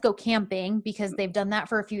 like, let's go camping because they've done that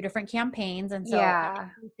for a few different campaigns. And so I think Yeah.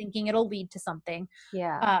 he's thinking it'll lead to something.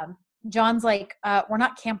 Yeah. John's like, we're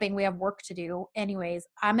not camping. We have work to do. Anyways,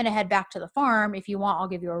 I'm going to head back to the farm. If you want, I'll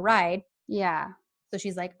give you a ride. Yeah. So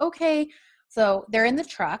she's like, okay. So they're in the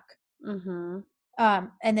truck. Mm-hmm.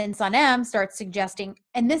 And then Sanem starts suggesting,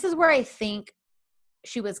 and this is where I think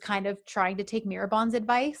she was kind of trying to take Mirabon's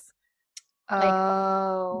advice, like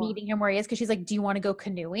Oh, meeting him where he is. Cause she's like, do you want to go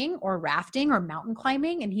canoeing or rafting or mountain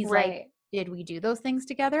climbing? And he's like, right. did we do those things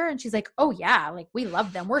together? And she's like, oh yeah, like we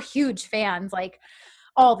love them. We're huge fans, like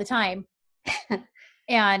all the time.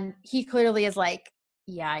 And he clearly is like,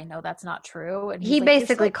 yeah, I know that's not true. And He he's like, you're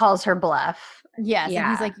basically so, calls her bluff. yes. And he's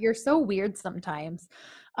Yeah. like, you're so weird sometimes.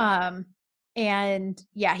 Um, and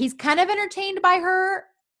yeah, he's kind of entertained by her.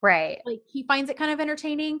 Right. Like he finds it kind of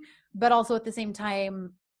entertaining, but also at the same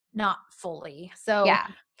time, not fully. So Yeah.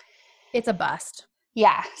 it's a bust.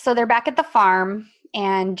 Yeah. So they're back at the farm,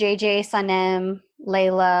 and JJ, Sanem,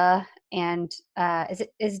 Layla, and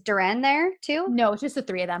is Duran there too? No, it's just the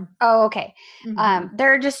three of them. Oh, okay. Mhm.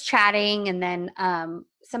 They're just chatting, and then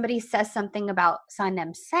somebody says something about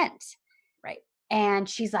Sanem's scent, Right. and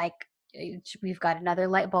she's like, "We've got another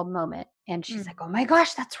light bulb moment," and she's like, "Oh Mhm. my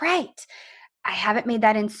gosh, that's right! I haven't made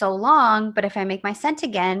that in so long, but if I make my scent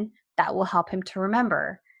again, that will help him to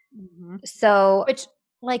remember." Mhm. So Which,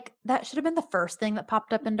 like, that should have been the first thing that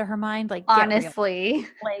popped up into her mind. Like, get real. honestly,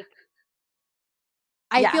 Like,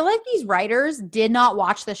 I yeah. feel like these writers did not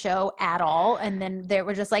watch the show at all, and then they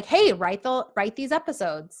were just like, "Hey, write these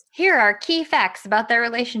episodes." Here are key facts about their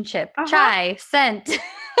relationship. Uh-huh. Chai, scent.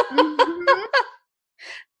 Mhm.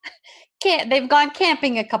 They've gone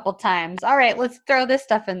camping a couple times. All right, let's throw this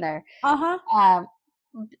stuff in there. Uh-huh.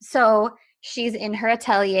 Um, so she's in her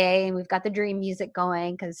atelier, and we've got the dream music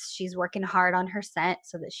going because she's working hard on her scent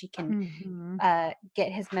so that she can Mhm.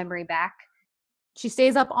 get his memory back. She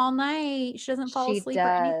stays up all night. She doesn't fall She asleep or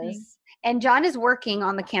anything. does. And John is working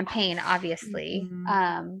on the campaign, obviously.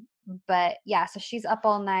 Mhm. But yeah, so she's up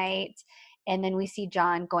all night. And then we see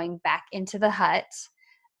John going back into the hut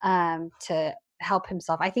to help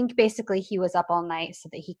himself. I think basically he was up all night so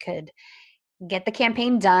that he could get the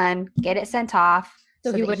campaign done, get it sent off.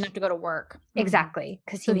 So he that wouldn't have to go to work. Mhm. Exactly,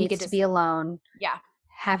 because he So he needs could to just, be alone, yeah.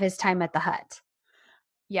 have his time at the hut.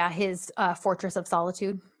 Yeah, his fortress of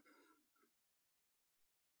solitude.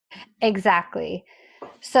 Exactly.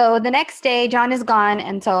 So the next day, John is gone.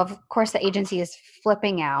 And so, of course, the agency is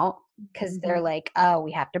flipping out because they're Mhm. like, oh,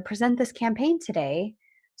 we have to present this campaign today.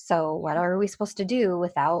 So, what are we supposed to do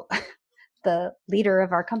without the leader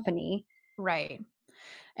of our company? Right.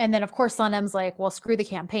 And then, of course, Sanem's like, well, screw the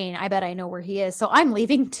campaign. I bet I know where he is. So I'm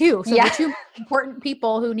leaving too. So Yeah. the two most important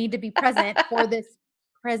people who need to be present for this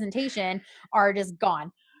presentation are just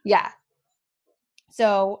gone. Yeah.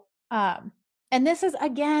 So, and this is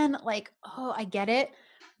again like, oh, I get it.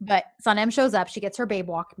 But Sanem shows up. She gets her babe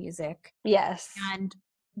walk music. Yes. And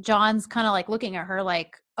John's kind of like looking at her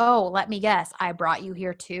like, oh, let me guess. I brought you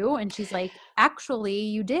here too. And she's like, actually,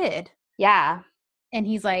 you did. Yeah. And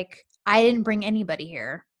he's like, I didn't bring anybody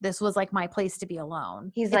here. This was like my place to be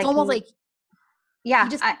alone. He's It's like, almost like he yeah.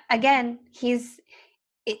 just, Again, he's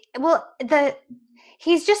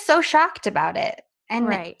just so shocked about it. And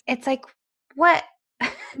right. it's like, what?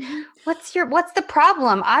 Mhm. What's the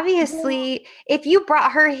problem? Well, Obviously, if you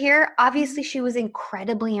brought her here, obviously mhm. she was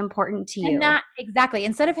incredibly important to And you. that exactly.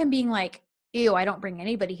 Instead of him being like, ew, I don't bring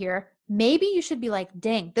anybody here, maybe you should be like,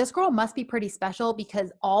 dang, this girl must be pretty special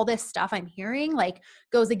because all this stuff I'm hearing like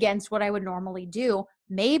goes against what I would normally do.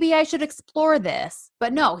 Maybe I should explore this.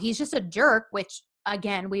 But no, he's just a jerk, which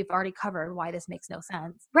again, we've already covered why this makes no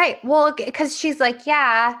sense. Right. Well, because she's like,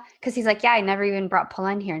 yeah, because he's like, yeah, I never even brought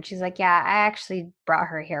Pauline here. And she's like, yeah, I actually brought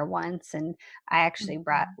her here once. And I actually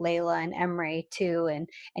brought Mhm. Layla and Emre too.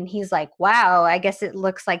 And he's like, wow, I guess it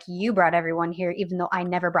looks like you brought everyone here, even though I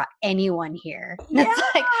never brought anyone here. And Yeah.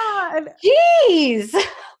 it's like, geez.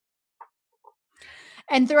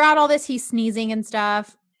 And throughout all this, he's sneezing and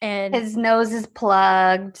stuff. And His nose is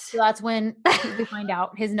plugged. so that's when we find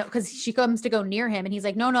out his no, because she comes to go near him and he's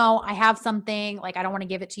like, no, I have something. Like, I don't want to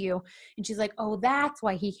give it to you. And she's like, oh, that's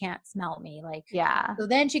why he can't smell me. Like, Yeah. so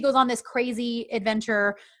then she goes on this crazy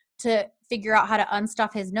adventure to figure out how to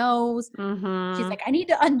unstuff his nose. She's Mm-hmm. like, I need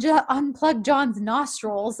to unplug John's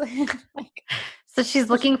nostrils. Like, So she's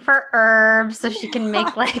looking for herbs so she can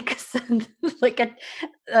make like like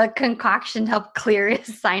a concoction to help clear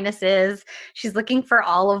his sinuses. She's looking for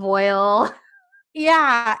olive oil.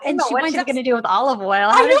 Yeah, I don't and know she what winds she's up. gonna do with olive oil.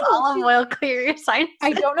 I How does know. olive oil clear your sinuses?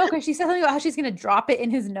 I don't know because she said something about how she's going to drop it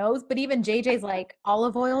in his nose, but even JJ's like,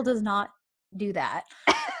 olive oil does not do that.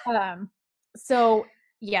 Um, so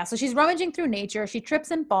yeah, so she's rummaging through nature. She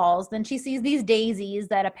trips and falls. Then she sees these daisies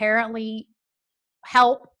that apparently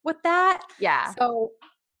help with that. Yeah. So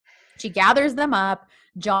she gathers them up.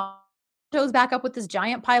 John shows back up with this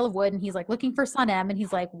giant pile of wood, and he's like looking for Sun-M, and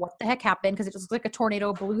he's like, "What the heck happened?" Because it just looks like a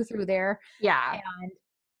tornado blew through there. Yeah. And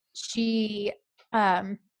she,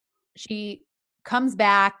 um, she comes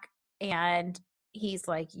back, and he's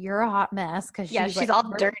like, "You're a hot mess," because Yeah, she's she's like,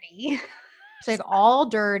 all dirty. she's like all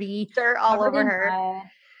dirty, Dirt all covered over in her. mud,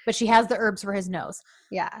 but she has the herbs for his nose.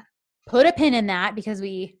 Yeah. Put a pin in that because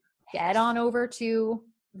we head on over to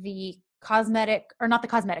the cosmetic, or not the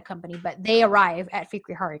cosmetic company, but they arrive at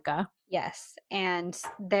Fikri Harika. Yes. And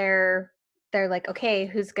they're like, okay,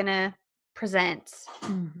 who's gonna present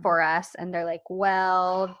for us? And they're like,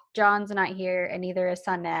 well, John's not here, and neither is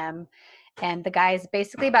Sun-M. And the guy's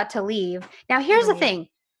basically about to leave. Now, here's the Right. thing.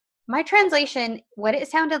 My translation, what it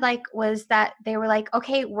sounded like was that they were like,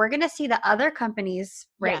 okay, we're going to see the other companies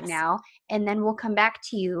right Yes. now, and then we'll come back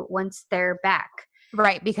to you once they're back.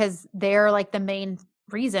 Right, because they're like the main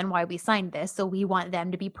reason why we signed this. So we want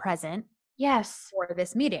them to be present Yes. for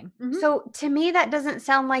this meeting. So to me, that doesn't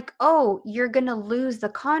sound like, oh, you're going to lose the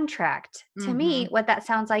contract. To me, what that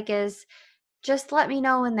sounds like is just let me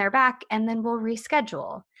know when they're back, and then we'll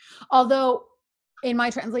reschedule. Although in my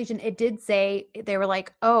translation, it did say they were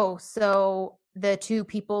like, oh, so the two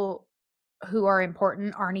people who are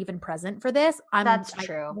important aren't even present for this. That's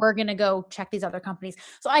true. We're going to go check these other companies.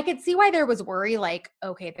 So I could see why there was worry, like,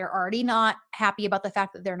 okay, they're already not happy about the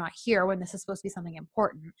fact that they're not here when this is supposed to be something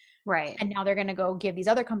important. Right. And now they're going to go give these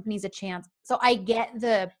other companies a chance. So I get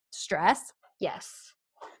the stress. Yes.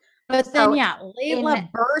 But then, yeah,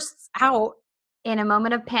 Layla bursts out in a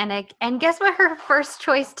moment of panic. And guess what her first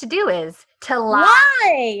choice to do is? To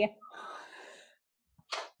lie.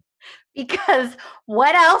 Because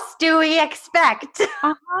what else do we expect?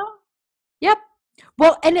 Yep.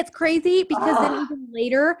 Well, and it's crazy because then even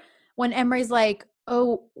later when Emery's like,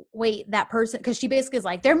 oh, wait, that person, because she basically is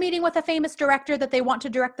like, they're meeting with a famous director that they want to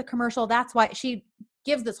direct the commercial. That's why she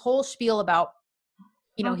gives this whole spiel about,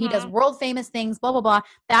 you know, he does world famous things, blah, blah, blah.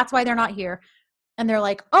 That's why they're not here. And they're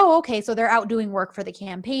like, oh, okay, so they're out doing work for the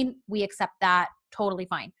campaign. We accept that. Totally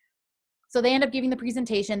fine. So they end up giving the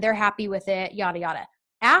presentation. They're happy with it, yada, yada.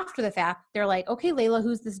 After the fact, they're like, okay, Layla,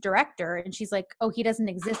 who's this director? And she's like, oh, he doesn't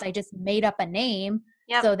exist. I just made up a name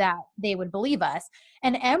so that they would believe us.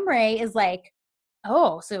 And Emre is like,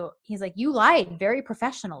 oh, so he's like, you lied very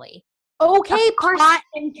professionally. Okay, pot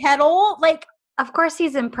and kettle. Like, of course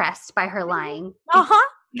he's impressed by her lying.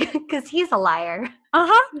 Because he's a liar.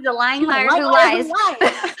 He's a lying liar who lies,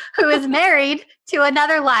 who is married to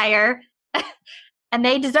another liar. And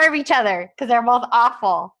they deserve each other because they're both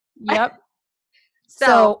awful. Yep.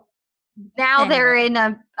 So now they're in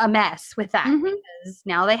a mess with that because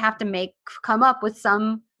now they have to come up with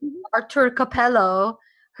some Artur Capello,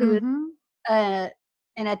 who's an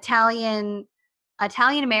Italian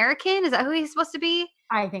American. Is that who he's supposed to be?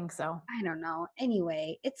 I think so. I don't know.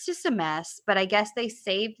 Anyway, it's just a mess. But I guess they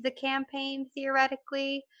saved the campaign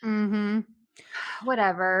theoretically.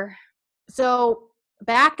 Whatever. So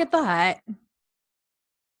back at the hut,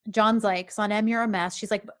 John's like, Sun-M, you're a mess.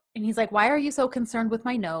 She's like, and he's like, why are you so concerned with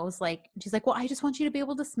my nose? Like, she's like, well, I just want you to be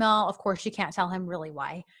able to smell. Of course, she can't tell him really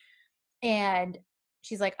why. And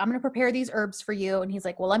she's like, I'm going to prepare these herbs for you. And he's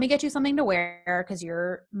like, well, let me get you something to wear because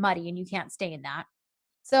you're muddy and you can't stay in that.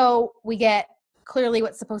 So we get clearly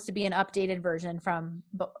what's supposed to be an updated version from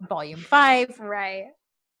volume 5. Right.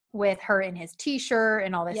 With her in his t-shirt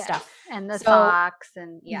and all this stuff. And the socks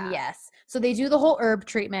and Yes. So they do the whole herb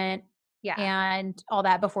treatment. Yeah. And all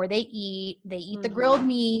that before they eat. They eat the grilled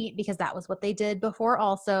meat because that was what they did before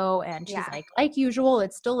also. And she's like usual,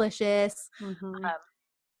 it's delicious.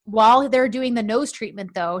 While they're doing the nose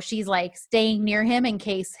treatment though, she's like staying near him in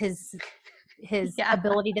case his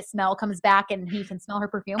ability to smell comes back and he can smell her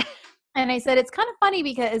perfume. And I said, it's kind of funny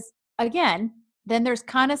because again, then there's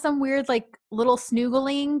kind of some weird like little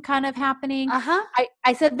snoogling kind of happening.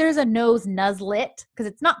 I said there's a nose nuzzlet because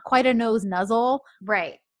it's not quite a nose nuzzle.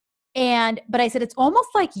 Right. But I said it's almost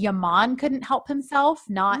like Yaman couldn't help himself,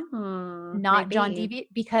 not John Deviant,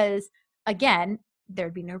 because again,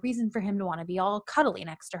 there'd be no reason for him to want to be all cuddly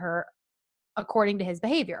next to her, according to his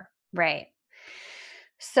behavior. Right.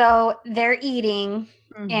 So they're eating,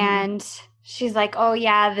 Mhm. and she's like, "Oh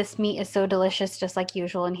yeah, this meat is so delicious, just like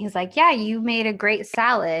usual." And he's like, "Yeah, you made a great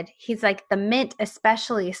salad." He's like, "The mint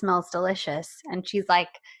especially smells delicious." And she's like,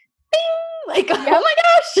 "Bing!" Like, "Oh Yep. my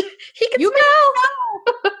gosh, he can You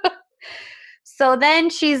smell." So then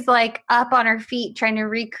she's like up on her feet trying to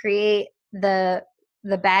recreate the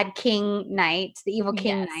bad king night, the evil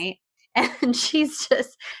king Yes. night. And she's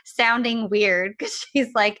just sounding weird because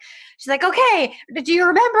she's like, okay, do you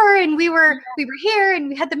remember? And we were here and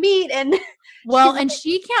we had the meet and Well, she's and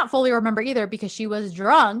she can't fully remember either because she was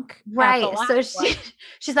drunk at the right. last So one.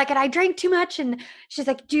 she's like, and I drank too much, and she's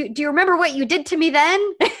like, do you remember what you did to me then?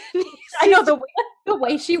 And I know he's the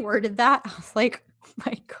way she worded that. I was like, oh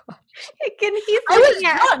my god. and he's I looking was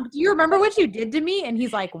at drunk. Do you remember what you did to me? And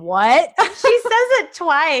he's like, what? she says it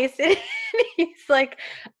twice and he's like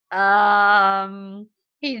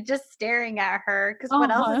he's just staring at her because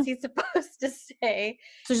what else is Uh-huh. he supposed to say?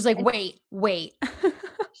 So she's like, And wait.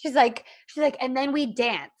 she's like and then we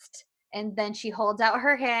danced, and then she holds out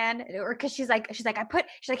her hand, or because she's like,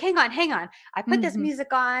 hang on, I put this Mhm. music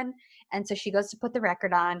on. And so she goes to put the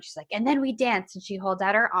record on. She's like, and then we danced, and she holds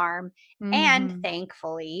out her arm, and Mhm.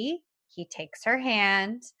 thankfully he takes her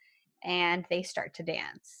hand and they start to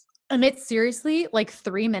dance. And it's seriously like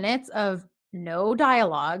 3 minutes of no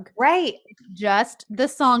dialogue, Right. just the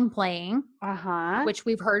song playing, Uh-huh. which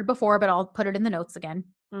we've heard before, but I'll put it in the notes again.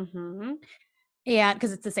 Mm-hmm. And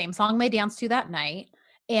because it's the same song they danced to that night.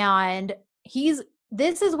 And he's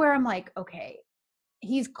this is where I'm like, okay,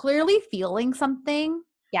 he's clearly feeling something.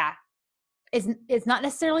 Yeah. It's not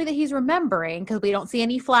necessarily that he's remembering because we don't see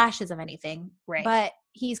any flashes of anything, Right. but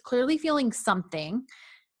he's clearly feeling something.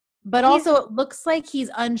 But He's also it looks like he's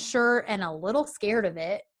unsure and a little scared of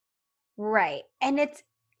it. right. And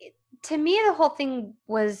to me, the whole thing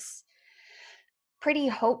was pretty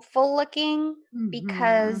hopeful looking Mhm.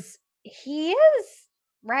 because he is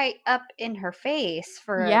right up in her face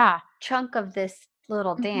for a Yeah. chunk of this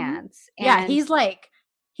little Mhm. dance. Yeah, And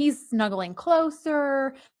he's snuggling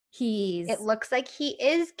closer. it He's looks like he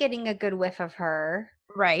is getting a good whiff of her.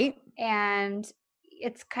 right. And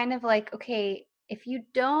it's kind of like, okay, if you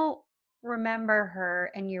don't remember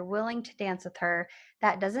her and you're willing to dance with her,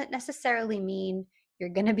 that doesn't necessarily mean you're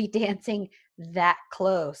going to be dancing that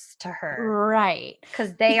close to her Right.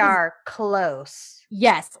 because they Because are close.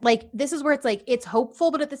 yes, like this is where it's like it's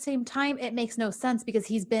hopeful, but at the same time, it makes no sense because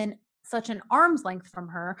he's been such an arm's length from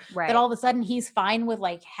her that Right. all of a sudden he's fine with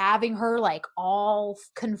like having her like all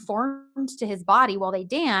conformed to his body while they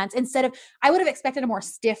dance instead of I would have expected a more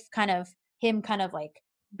stiff kind of him kind of like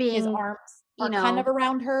his Being, arms you are kind of know,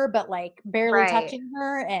 around her, but like barely right, touching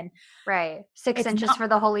her. And right. 6 inches it's for not,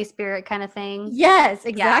 the Holy Spirit kind of thing. yes, Yeah.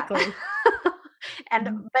 exactly. And,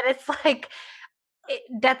 Mhm. but it's like,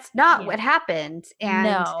 that's not Yeah. what happened. And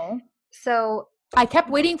No. so I kept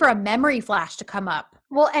waiting for a memory flash to come up.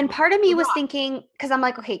 well, and part of me The was Rock. thinking, because I'm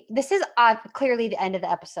like, okay, this is clearly the end of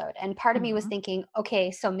the episode. And part of me was Mhm. thinking,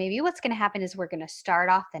 okay, so maybe what's going to happen is we're going to start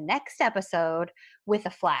off the next episode with a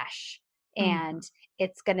flash. And Mhm.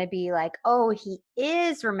 it's going to be like, oh, he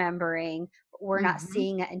is remembering, but we're not Mhm.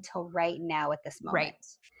 seeing it until right now at this moment. Right.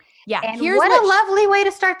 Yeah, And here's what what a lovely way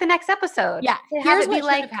to start the next episode, yeah, to have here's it be what should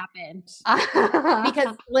like, have happened.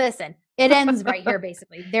 Because listen, it ends right here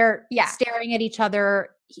basically. They're yeah, staring at each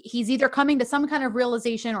other. He's either coming to some kind of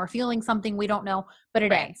realization or feeling something we don't know, but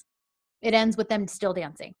it right. ends. It ends with them still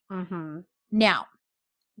dancing. Mm-hmm. Now,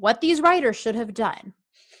 what these writers should have done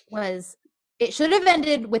was it should have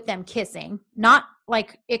ended with them kissing, not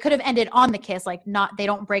like it could have ended on the kiss, like not they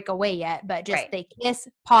don't break away yet, but just Right. they kiss,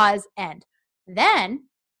 pause, end. Then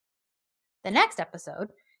the next episode,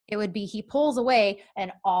 it would be he pulls away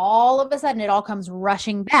and all of a sudden it all comes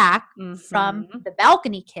rushing back from Mm-hmm. the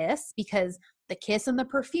balcony kiss because the kiss and the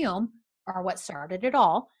perfume are what started it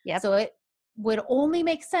all. Yep. So it would only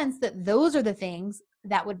make sense that those are the things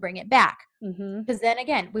that would bring it back. Mm-hmm. Because then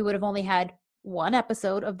again, we would have only had one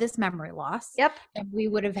episode of this memory loss, Yep. and we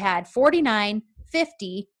would have had 49,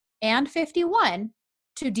 50, and 51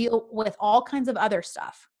 to deal with all kinds of other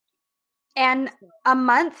stuff. And a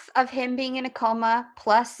month of him being in a coma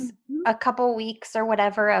plus Mhm. a couple weeks or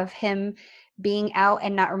whatever of him being out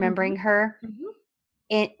and not Mhm. remembering her, Mhm.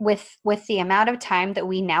 it with the amount of time that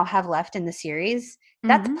we now have left in the series,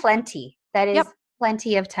 that's Mhm. plenty. That is Yep.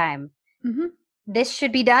 plenty of time. Mhm. This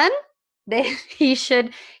should be done. He's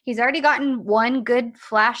already gotten one good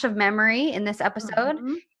flash of memory in this episode,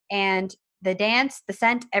 Mhm. and the dance, the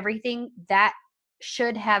scent, everything that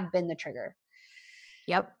should have been the trigger.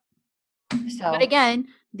 Yep. But So again,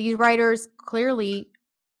 these writers clearly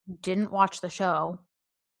didn't watch the show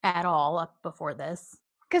at all up before this.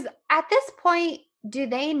 Because at this point, do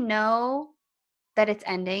they know that it's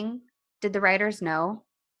ending? Did the writers know?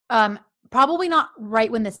 Probably not right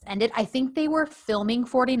when this ended. I think they were filming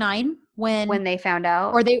 49 When they found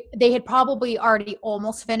out? or they had probably already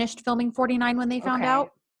almost finished filming 49 when they found Okay.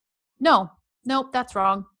 out. Nope, that's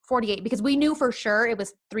wrong. 48, because we knew for sure it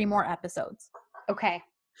was 3 more episodes. Okay.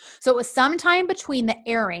 So it was sometime between the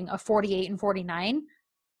airing of 48 and 49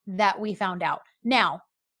 that we found out. Now,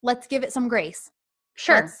 let's give it some grace.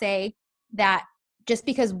 Sure. Let's say that just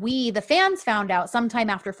because we, the fans, found out sometime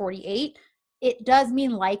after 48, it does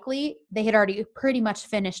mean likely they had already pretty much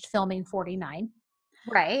finished filming 49.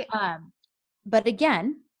 Right. But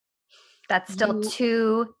again, that's still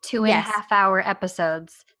two and a half hour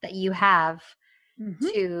episodes that you have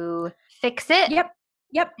to fix it. Yep.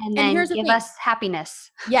 And then here's give us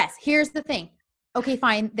happiness. Yes. Here's the thing. Okay,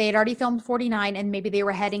 fine. They had already filmed 49 and maybe they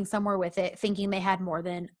were heading somewhere with it, thinking they had more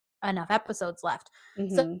than enough episodes left.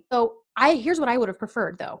 So here's what I would have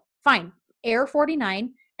preferred though. Fine. Air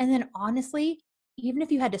 49. And then honestly, even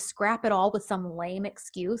if you had to scrap it all with some lame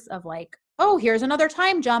excuse of like, oh, here's another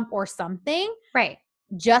time jump or something. Right.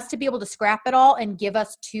 Just to be able to scrap it all and give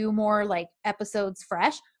us 2 more like episodes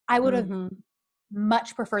fresh. I would have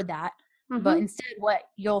much preferred that. But instead, what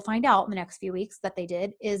you'll find out in the next few weeks that they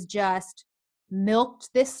did is just milked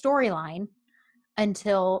this storyline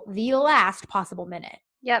until the last possible minute.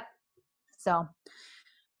 Yep. So,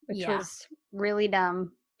 which was really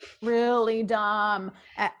dumb. Really dumb.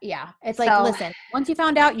 Yeah. It's like, listen, once you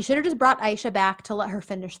found out, you should have just brought Aisha back to let her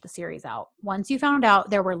finish the series out. Once you found out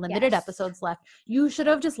there were limited episodes left, you should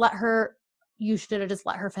have just let her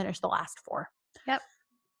finish the last 4. Yep.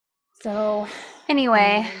 So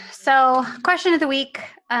anyway, so question of the week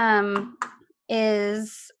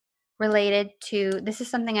is related to, this is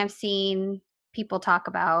something I've seen people talk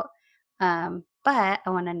about, but I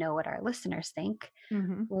want to know what our listeners think.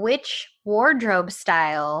 Which wardrobe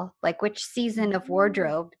style, like which season of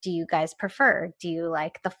wardrobe do you guys prefer? Do you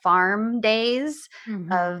like the farm days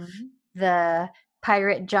of the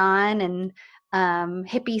Pirate John and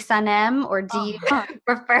hippie Sanem, or do you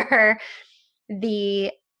prefer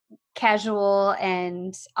the casual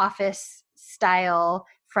and office style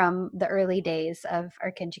from the early days of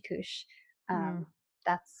Arkin Chikush?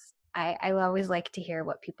 That's I always like to hear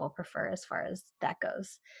what people prefer as far as that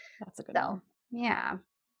goes. That's a good one. Yeah,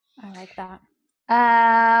 I like that.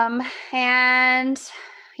 And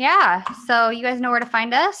yeah, so you guys know where to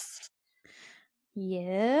find us.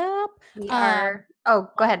 Yep. We are. Oh,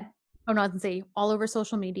 go ahead. Oh no, I was gonna say all over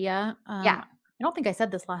social media. Yeah. I don't think I said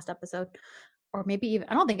this last episode, or maybe even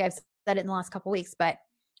I don't think I've said it in the last couple of weeks, but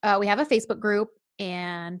we have a Facebook group,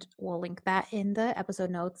 and we'll link that in the episode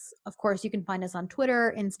notes. Of course, you can find us on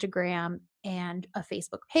Twitter, Instagram, and a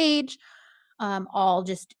Facebook page. All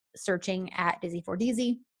just searching at Dizzy for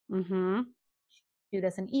Deezy. Shoot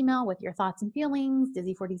us an email with your thoughts and feelings,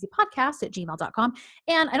 dizzy4dizzypodcast@gmail.com.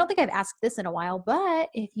 And I don't think I've asked this in a while, but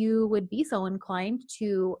if you would be so inclined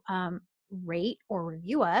to rate or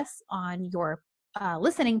review us on your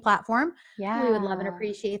listening platform, we would love and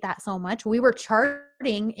appreciate that so much. We were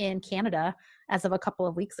charting in Canada as of a couple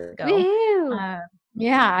of weeks ago.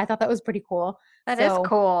 Yeah, I thought that was pretty cool. That is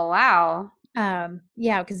cool. Wow.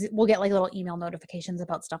 Yeah, because we'll get like little email notifications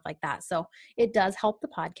about stuff like that, so it does help the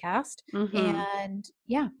podcast. And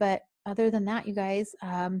yeah, but other than that, you guys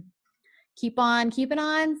keep on keeping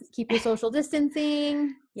on, keep your social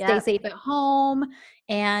distancing, stay safe at home,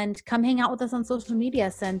 and come hang out with us on social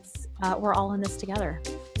media since we're all in this together.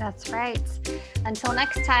 That's right. Until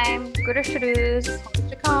next time, Görüşürüz.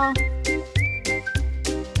 Hoşça kal.